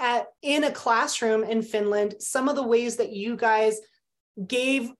looking at in a classroom in Finland, some of the ways that you guys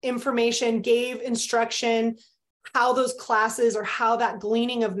gave information, gave instruction, how those classes or how that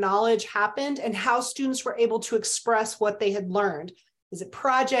gleaning of knowledge happened and how students were able to express what they had learned. Is it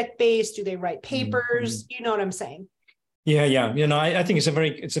project-based? Do they write papers? You know what I'm saying? Yeah. I think it's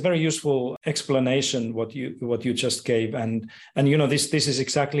a very useful explanation what you just gave, and this is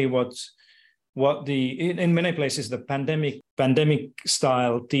exactly what in many places the pandemic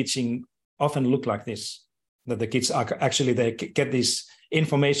style teaching often look like this. That the kids are actually, they get this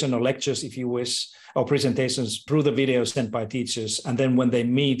information or lectures, if you wish, or presentations through the videos sent by teachers. And then when they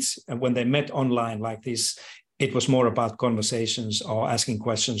met online like this, it was more about conversations or asking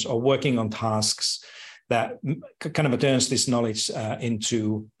questions or working on tasks that kind of turns this knowledge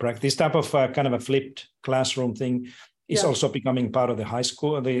into practice. This type of kind of a flipped classroom thing is also becoming part of the high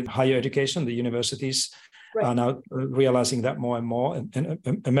school, the higher education, the universities are now realizing that more and more.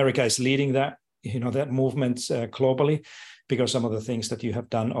 And America is leading that, that movement globally, because some of the things that you have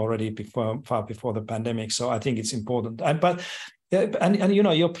done already far before the pandemic. So I think it's important.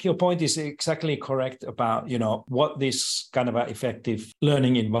 Your point is exactly correct about, what this kind of effective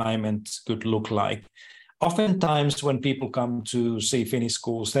learning environment could look like. oftentimes when people come to see Finnish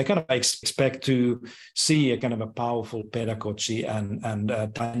schools, they kind of expect to see a kind of a powerful pedagogy and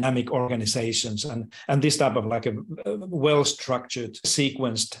dynamic organizations and this type of like a well-structured,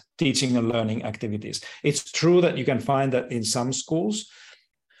 sequenced teaching and learning activities. It's true that you can find that in some schools.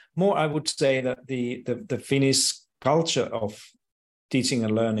 More, I would say that the Finnish culture of teaching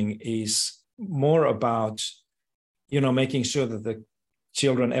and learning is more about, making sure that the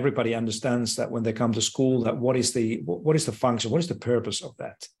children, everybody understands that when they come to school, that what is the function, what is the purpose of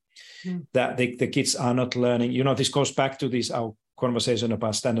that? That the kids are not learning. This goes back to our conversation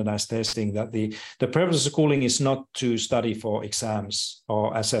about standardized testing, that the purpose of schooling is not to study for exams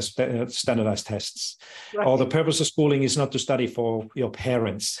or assess standardized tests. Right. Or the purpose of schooling is not to study for your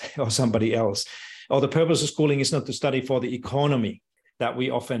parents or somebody else. Or the purpose of schooling is not to study for the economy, that we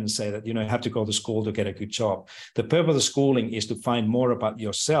often say that, you have to go to school to get a good job. The purpose of schooling is to find more about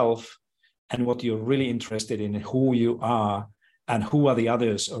yourself and what you're really interested in, who you are and who are the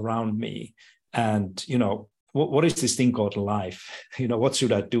others around me. And, what is this thing called life? What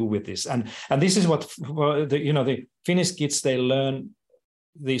should I do with this? And this is what, the Finnish kids, they learn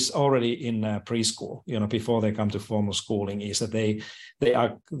this already in preschool, before they come to formal schooling, is that they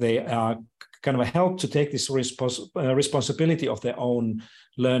are kind of help to take this responsibility of their own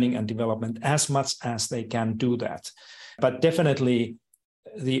learning and development as much as they can do that. But definitely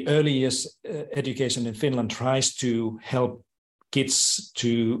the early years education in Finland tries to help kids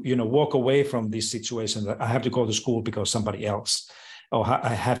to, walk away from this situation that I have to go to school because somebody else, or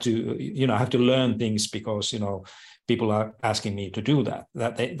I have to, I have to learn things because, people are asking me to do that,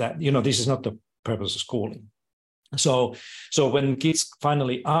 this is not the purpose of schooling. So when kids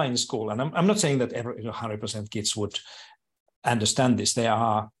finally are in school, and I'm not saying that every 100% kids would understand this.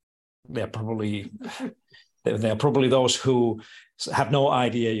 They're probably those who have no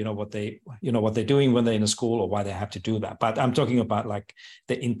idea, what they're doing when they're in a school or why they have to do that. But I'm talking about like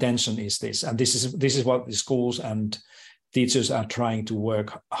the intention is this, and this is what the schools and teachers are trying to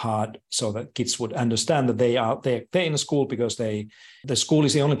work hard so that kids would understand that they're in school because the school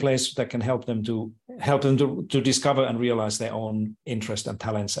is the only place that can help them to discover and realize their own interest and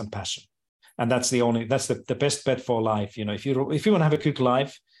talents and passion. And that's the best bet for life. If you want to have a good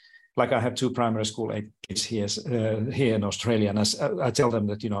life, like I have 2 primary school age kids here in Australia, and I tell them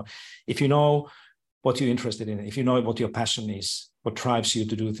that, if you know what you're interested in, if you know what your passion is, what drives you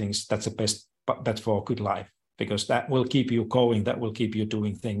to do things, that's the best bet for a good life. Because that will keep you going, that will keep you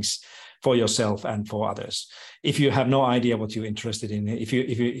doing things for yourself and for others. If you have no idea what you're interested in, if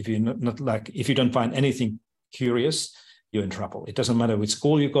you don't find anything curious, you're in trouble. It doesn't matter which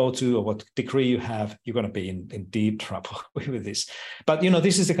school you go to or what degree you have, you're going to be in deep trouble with this. But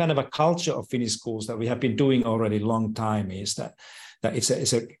this is the kind of a culture of Finnish schools that we have been doing already a long time. Is that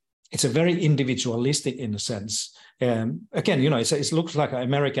it's a very individualistic in a sense. Again, it looks like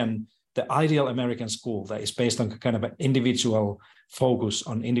the ideal American school that is based on kind of an individual focus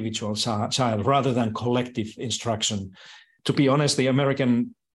on individual child rather than collective instruction. To be honest, the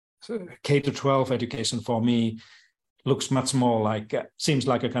American K-12 education for me looks much more seems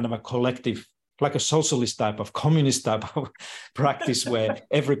like a kind of a collective, like a socialist type of communist type of practice where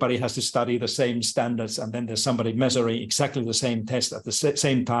everybody has to study the same standards and then there's somebody measuring exactly the same test at the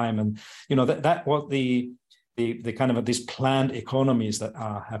same time. And, that what the kind of these planned economies that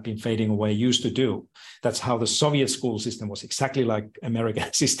have been fading away used to do. That's how the Soviet school system was exactly like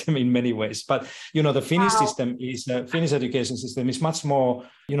American system in many ways. But, the Finnish system is, Finnish education system is much more,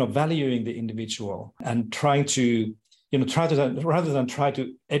 valuing the individual and trying to, rather than try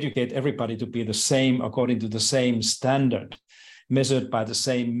to educate everybody to be the same according to the same standard, measured by the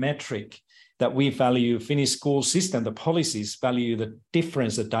same metric, that we value Finnish school system, the policies value the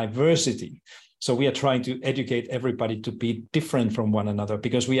difference, the diversity. So we are trying to educate everybody to be different from one another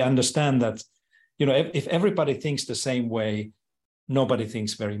because we understand that, if everybody thinks the same way, nobody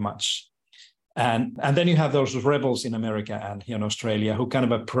thinks very much. And then you have those rebels in America and here in Australia who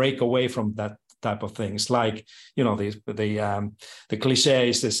kind of break away from that type of things, like, the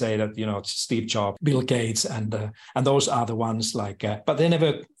cliches, they say that, Steve Jobs, Bill Gates, and those are the ones but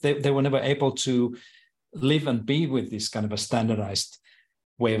they were never able to live and be with this kind of a standardized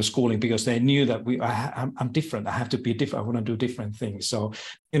way of schooling because they knew that I'm different. I have to be different. I want to do different things. So,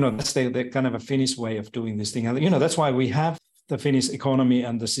 that's the kind of a Finnish way of doing this thing. And, that's why we have the Finnish economy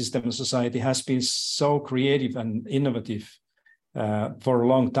and the system of society has been so creative and innovative for a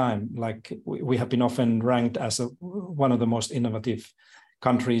long time. Like we have been often ranked as one of the most innovative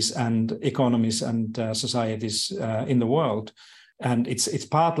countries and economies and societies in the world. And it's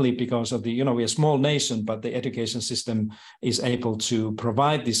partly because of we're a small nation, but the education system is able to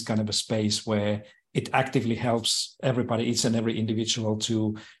provide this kind of a space where it actively helps everybody, each and every individual,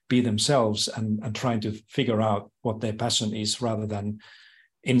 to be themselves and trying to figure out what their passion is, rather than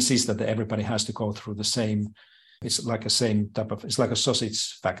insist that everybody has to go through the same. It's like a same type of, it's like a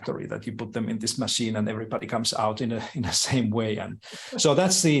sausage factory that you put them in this machine and everybody comes out in the same way. And so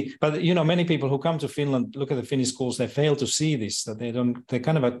that's but many people who come to Finland, look at the Finnish schools, they fail to see this, that they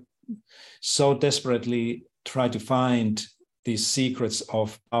kind of so desperately try to find these secrets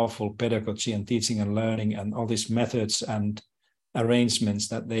of powerful pedagogy and teaching and learning and all these methods and arrangements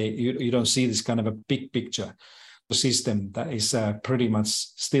that you don't see this kind of a big picture system that is pretty much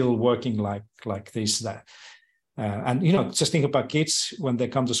still working like this. And just think about kids when they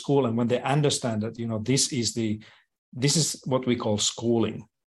come to school and when they understand that this is what we call schooling,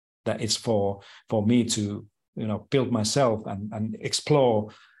 that it's for me to build myself and explore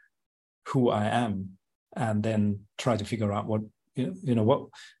who I am, and then try to figure out what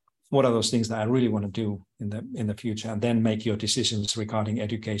are those things that I really want to do in the future, and then make your decisions regarding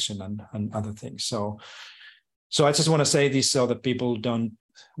education and other things. So I just want to say this so that people don't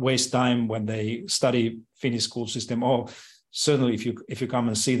waste time when they study Finnish school system. Or certainly if you come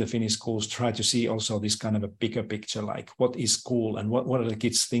and see the Finnish schools, try to see also this kind of a bigger picture, like what is school and what are the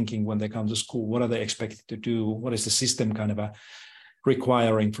kids thinking when they come to school? What are they expected to do? What is the system kind of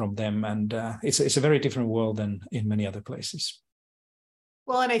requiring from them? And it's a very different world than in many other places.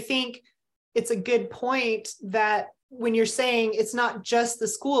 Well, and I think it's a good point that when you're saying it's not just the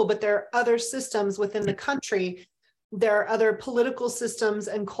school, but there are other systems within the country, there are other political systems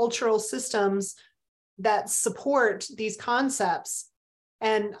and cultural systems that support these concepts.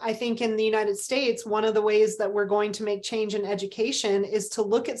 And I think in the United States, one of the ways that we're going to make change in education is to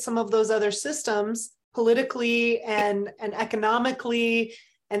look at some of those other systems politically and economically,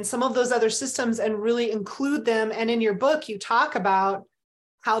 and some of those other systems, and really include them. And in your book, you talk about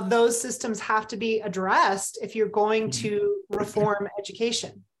how those systems have to be addressed if you're going to reform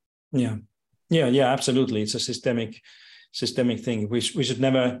education. Yeah, absolutely. It's a systemic thing. We should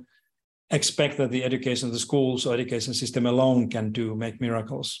never expect that the education of the schools or education system alone can make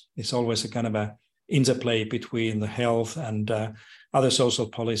miracles. It's always a kind of a interplay between the health and other social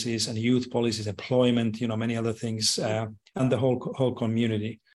policies and youth policies, employment, many other things, and the whole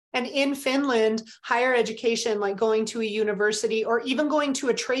community. And in Finland, higher education, like going to a university or even going to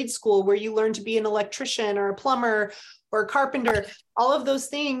a trade school where you learn to be an electrician or a plumber or a carpenter, all of those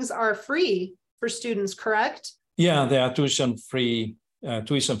things are free for students, correct? Yeah, they are tuition fee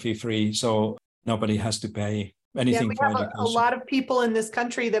free, so nobody has to pay anything for education. A lot of people in this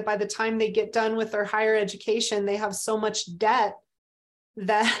country that by the time they get done with their higher education, they have so much debt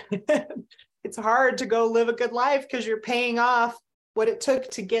that it's hard to go live a good life because you're paying off what it took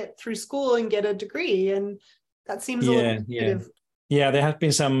to get through school and get a degree. And that seems a little negative. Yeah, there have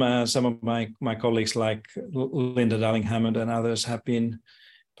been some of my colleagues like Linda Darling-Hammond and others have been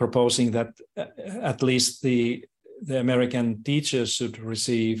proposing that at least the American teachers should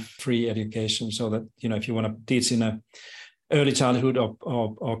receive free education, so that if you want to teach in a early childhood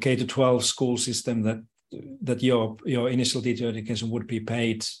or K-12 school system, that your initial teacher education would be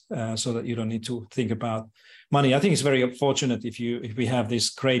paid, so that you don't need to think about money. I think it's very fortunate if we have these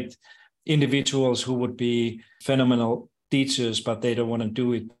great individuals who would be phenomenal teachers, but they don't want to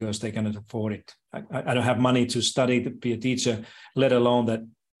do it because they cannot afford it. I don't have money to study to be a teacher, let alone that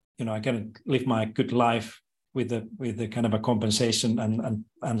I can live my good life with the kind of a compensation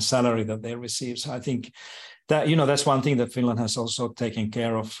and salary that they receive. So I think that that's one thing that Finland has also taken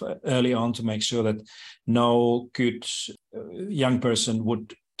care of early on, to make sure that no good young person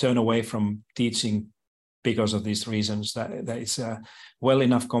would turn away from teaching because of these reasons, that it's well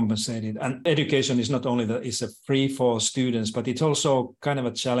enough compensated. And education is not only that it's a free for students, but it's also kind of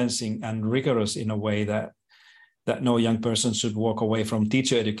a challenging and rigorous in a way that no young person should walk away from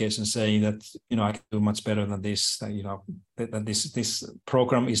teacher education saying that I can do much better than this. That this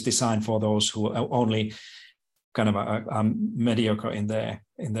program is designed for those who are only kind of mediocre in their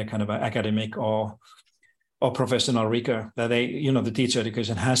kind of academic or professional rigor. That the teacher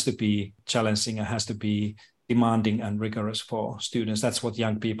education has to be challenging and has to be demanding and rigorous for students. That's what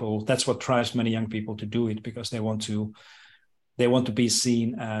drives many young people to do it, because they want to be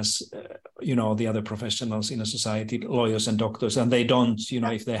seen as the other professionals in a society, lawyers and doctors, and they don't,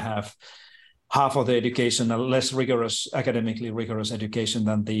 if they have half of the education, a less rigorous, academically rigorous education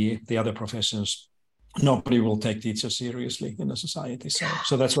than the other professions, nobody will take teachers seriously in a society.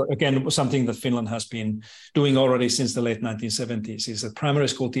 So that's something that Finland has been doing already since the late 1970s, is that primary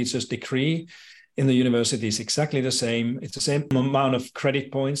school teachers' degree in the university is exactly the same. It's the same amount of credit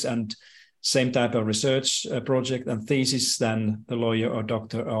points, and same type of research project and thesis than the lawyer or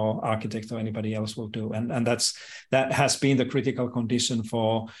doctor or architect or anybody else will do. And that has been the critical condition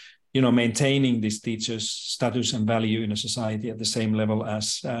for, maintaining this teacher's status and value in a society at the same level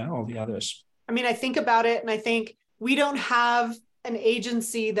as all the others. I mean, I think about it and I think we don't have an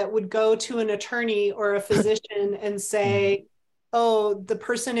agency that would go to an attorney or a physician and say, oh, the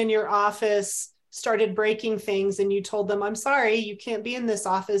person in your office started breaking things and you told them, I'm sorry, you can't be in this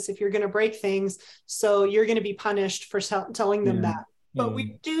office if you're going to break things. So you're going to be punished for telling them that. But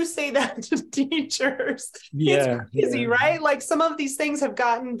we do say that to teachers. It's crazy, right? Like some of these things have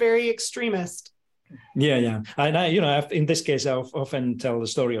gotten very extremist. And I, in this case, I often tell the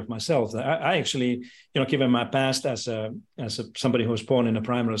story of myself. That I actually, given my past as somebody who was born in a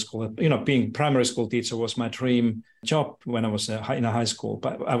primary school, being primary school teacher was my dream job when I was in a high school.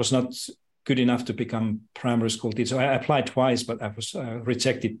 But I was not good enough to become primary school teacher. I applied twice, but I was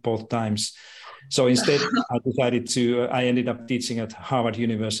rejected both times. So instead, I ended up teaching at Harvard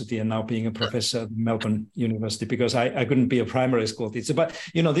University and now being a professor at Melbourne University because I couldn't be a primary school teacher. But,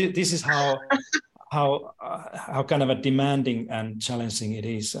 this is how kind of a demanding and challenging it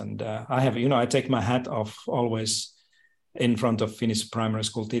is. And I take my hat off always in front of Finnish primary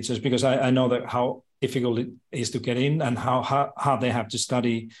school teachers because I know that how difficult it is to get in and how they have to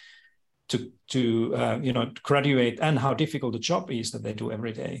study to graduate and how difficult the job is that they do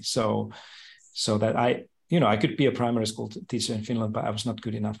every day. So that I could be a primary school teacher in Finland, but I was not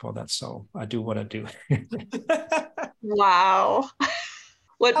good enough for that. So I do what I do. Wow.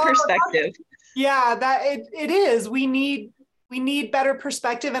 What perspective. That it is. We need better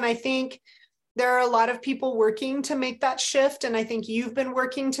perspective. And I think there are a lot of people working to make that shift. And I think you've been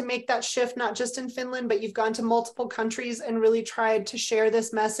working to make that shift, not just in Finland, but you've gone to multiple countries and really tried to share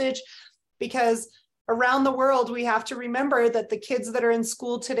this message because around the world, we have to remember that the kids that are in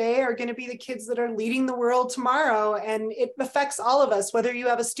school today are going to be the kids that are leading the world tomorrow. And it affects all of us, whether you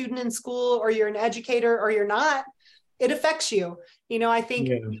have a student in school or you're an educator or you're not, it affects you. I think,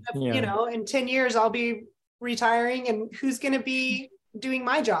 in 10 years, I'll be retiring and who's going to be doing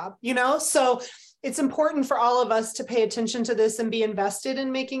my job, So it's important for all of us to pay attention to this and be invested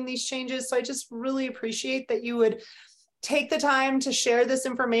in making these changes. So I just really appreciate that you would take the time to share this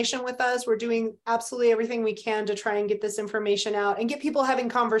information with us. We're doing absolutely everything we can to try and get this information out and get people having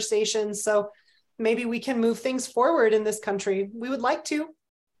conversations. So maybe we can move things forward in this country. We would like to.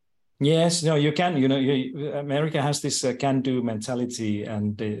 Yes, no, you can. America has this can-do mentality,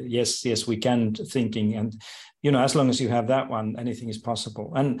 and yes, we can thinking, and as long as you have that one, anything is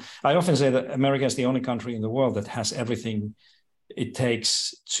possible. And I often say that America is the only country in the world that has everything it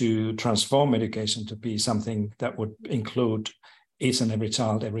takes to transform education to be something that would include each and every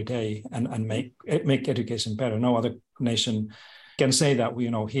child every day and make education better. No other nation can say that.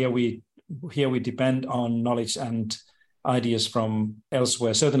 Here we depend on knowledge and ideas from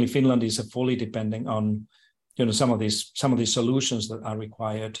elsewhere. Certainly, Finland is fully depending on some of these solutions that are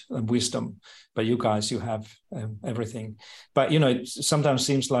required and wisdom. But you guys, you have everything. But it sometimes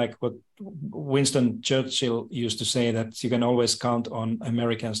seems like what Winston Churchill used to say, that you can always count on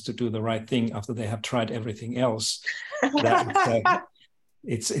Americans to do the right thing after they have tried everything else.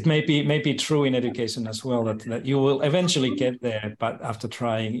 It may be true in education as well, that you will eventually get there, but after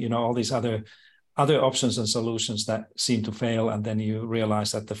trying all these other options and solutions that seem to fail, and then you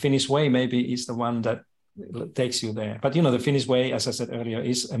realize that the Finnish way maybe is the one that takes you there. But the Finnish way, as I said earlier,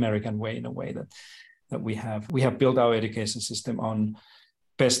 is American way in a way that we have built our education system on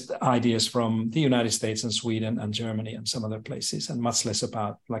best ideas from the United States and Sweden and Germany and some other places, and much less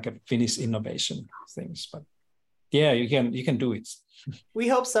about like a Finnish innovation things. But yeah, you can do it. We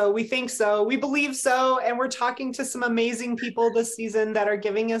hope so. We think so. We believe so. And we're talking to some amazing people this season that are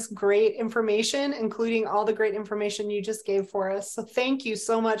giving us great information, including all the great information you just gave for us. So thank you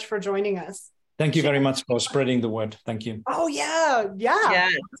so much for joining us. Thank you very much for spreading the word. Thank you. Oh, yeah.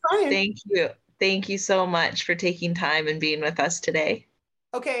 Thank you. Thank you so much for taking time and being with us today.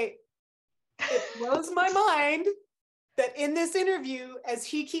 Okay. It blows my mind that in this interview, as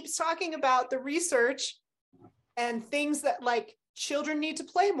he keeps talking about the research and things that like children need to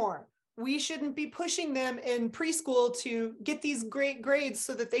play more, we shouldn't be pushing them in preschool to get these great grades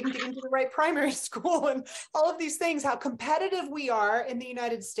so that they can get into the right primary school and all of these things, how competitive we are in the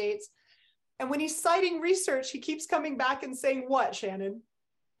United States. And when he's citing research, he keeps coming back and saying what, Shannon?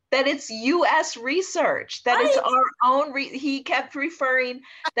 That it's U.S. research, that it's our own. He kept referring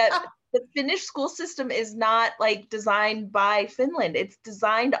that the Finnish school system is not like designed by Finland. It's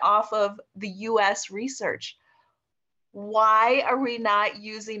designed off of the U.S. research. Why are we not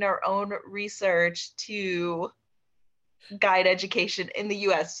using our own research to guide education in the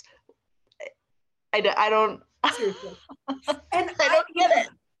U.S.? I don't, Seriously. And I don't get it.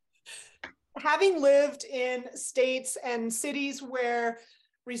 Having lived in states and cities where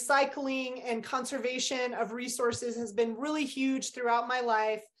recycling and conservation of resources has been really huge throughout my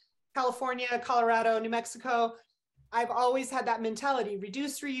life, California, Colorado, New Mexico, I've always had that mentality: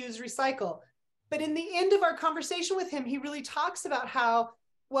 reduce, reuse, recycle. But in the end of our conversation with him, he really talks about how,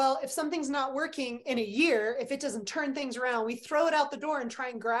 well, if something's not working in a year, if it doesn't turn things around, we throw it out the door and try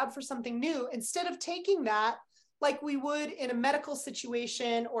and grab for something new instead of taking that like we would in a medical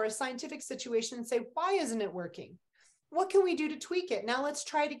situation or a scientific situation and say, why isn't it working? What can we do to tweak it? Now let's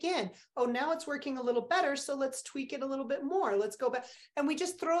try it again. Oh, now it's working a little better, so let's tweak it a little bit more. Let's go back. And we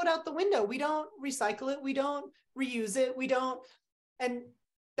just throw it out the window. We don't recycle it. We don't reuse it. We don't, and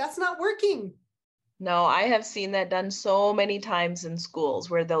that's not working. No, I have seen that done so many times in schools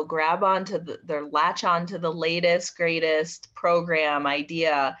where they'll grab onto their latch onto the latest, greatest program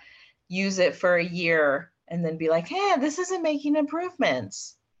idea, use it for a year, and then be like, hey, this isn't making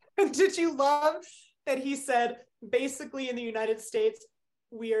improvements. Did you love that he said, basically in the United States,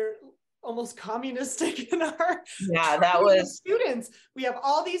 we are almost communistic in our that was students. We have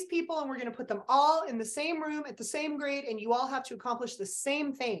all these people and we're going to put them all in the same room at the same grade, and you all have to accomplish the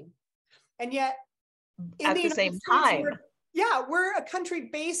same thing. And yet at the same time, we're a country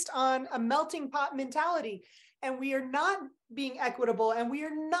based on a melting pot mentality, and we are not being equitable, and we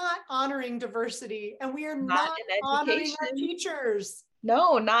are not honoring diversity, and we are not honoring our teachers.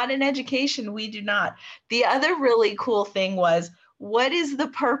 No, not in education. We do not. The other really cool thing was, what is the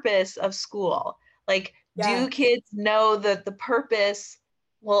purpose of school? Like, do kids know that the purpose,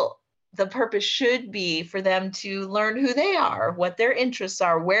 the purpose should be for them to learn who they are, what their interests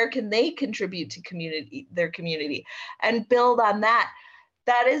are, where can they contribute to their community, and build on that.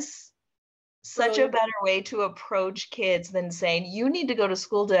 That is such a better way to approach kids than saying, you need to go to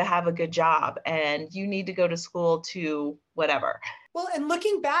school to have a good job, and you need to go to school to whatever. Well, and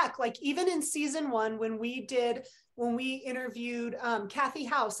looking back, like even in season 1, when we interviewed Kathy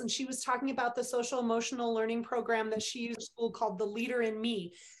House, and she was talking about the social emotional learning program that she used at school called The Leader in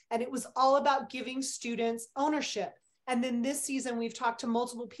Me. And it was all about giving students ownership. And then this season, we've talked to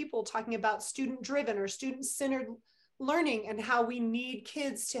multiple people talking about student-driven or student-centered learning and how we need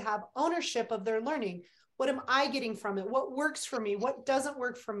kids to have ownership of their learning. What am I getting from it? What works for me? What doesn't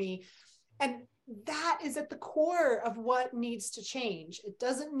work for me? And that is at the core of what needs to change. It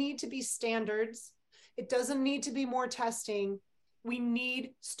doesn't need to be standards. It doesn't need to be more testing. We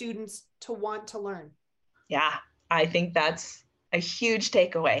need students to want to learn. Yeah, I think that's a huge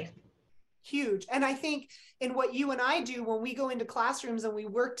takeaway. Huge. And I think in what you and I do when we go into classrooms and we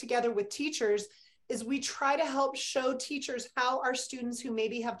work together with teachers is we try to help show teachers how our students who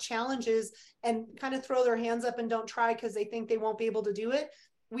maybe have challenges and kind of throw their hands up and don't try because they think they won't be able to do it.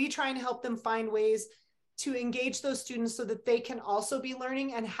 We try and help them find ways to engage those students so that they can also be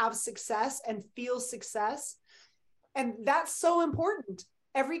learning and have success and feel success. And that's so important.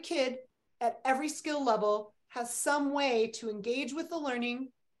 Every kid at every skill level has some way to engage with the learning,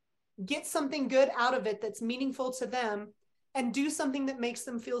 get something good out of it that's meaningful to them, and do something that makes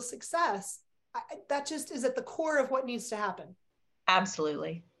them feel success. That just is at the core of what needs to happen.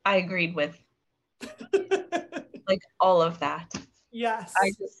 Absolutely. I agreed with like all of that. Yes.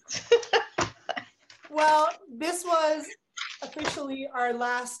 Well, this was officially our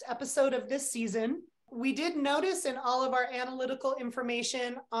last episode of this season. We did notice in all of our analytical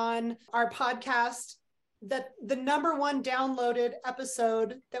information on our podcast that the #1 downloaded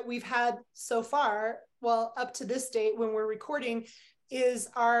episode that we've had so far, well, up to this date when we're recording, is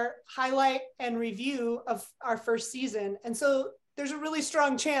our highlight and review of our first season. And so there's a really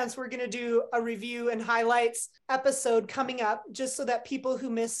strong chance we're going to do a review and highlights episode coming up, just so that people who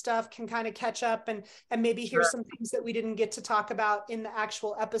miss stuff can kind of catch up and maybe hear some things that we didn't get to talk about in the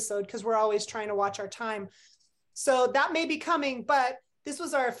actual episode, because we're always trying to watch our time. So that may be coming, but this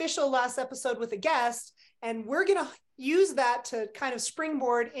was our official last episode with a guest, and we're going to use that to kind of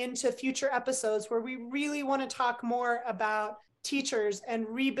springboard into future episodes where we really want to talk more about teachers and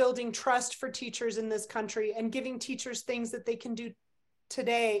rebuilding trust for teachers in this country and giving teachers things that they can do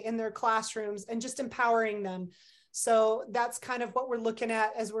today in their classrooms and just empowering them. So that's kind of what we're looking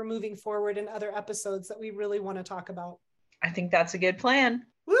at as we're moving forward in other episodes that we really want to talk about. I think that's a good plan.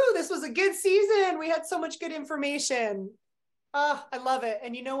 Woo, this was a good season. We had so much good information. Oh, I love it.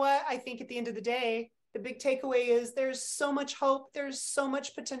 And you know what? I think at the end of the day, the big takeaway is there's so much hope. There's so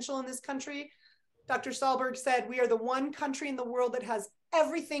much potential in this country. Dr. Sahlberg said, we are the one country in the world that has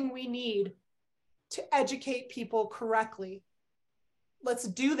everything we need to educate people correctly. Let's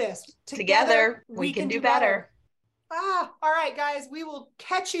do this. Together we can do better. All right, guys, we will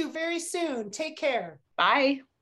catch you very soon. Take care. Bye.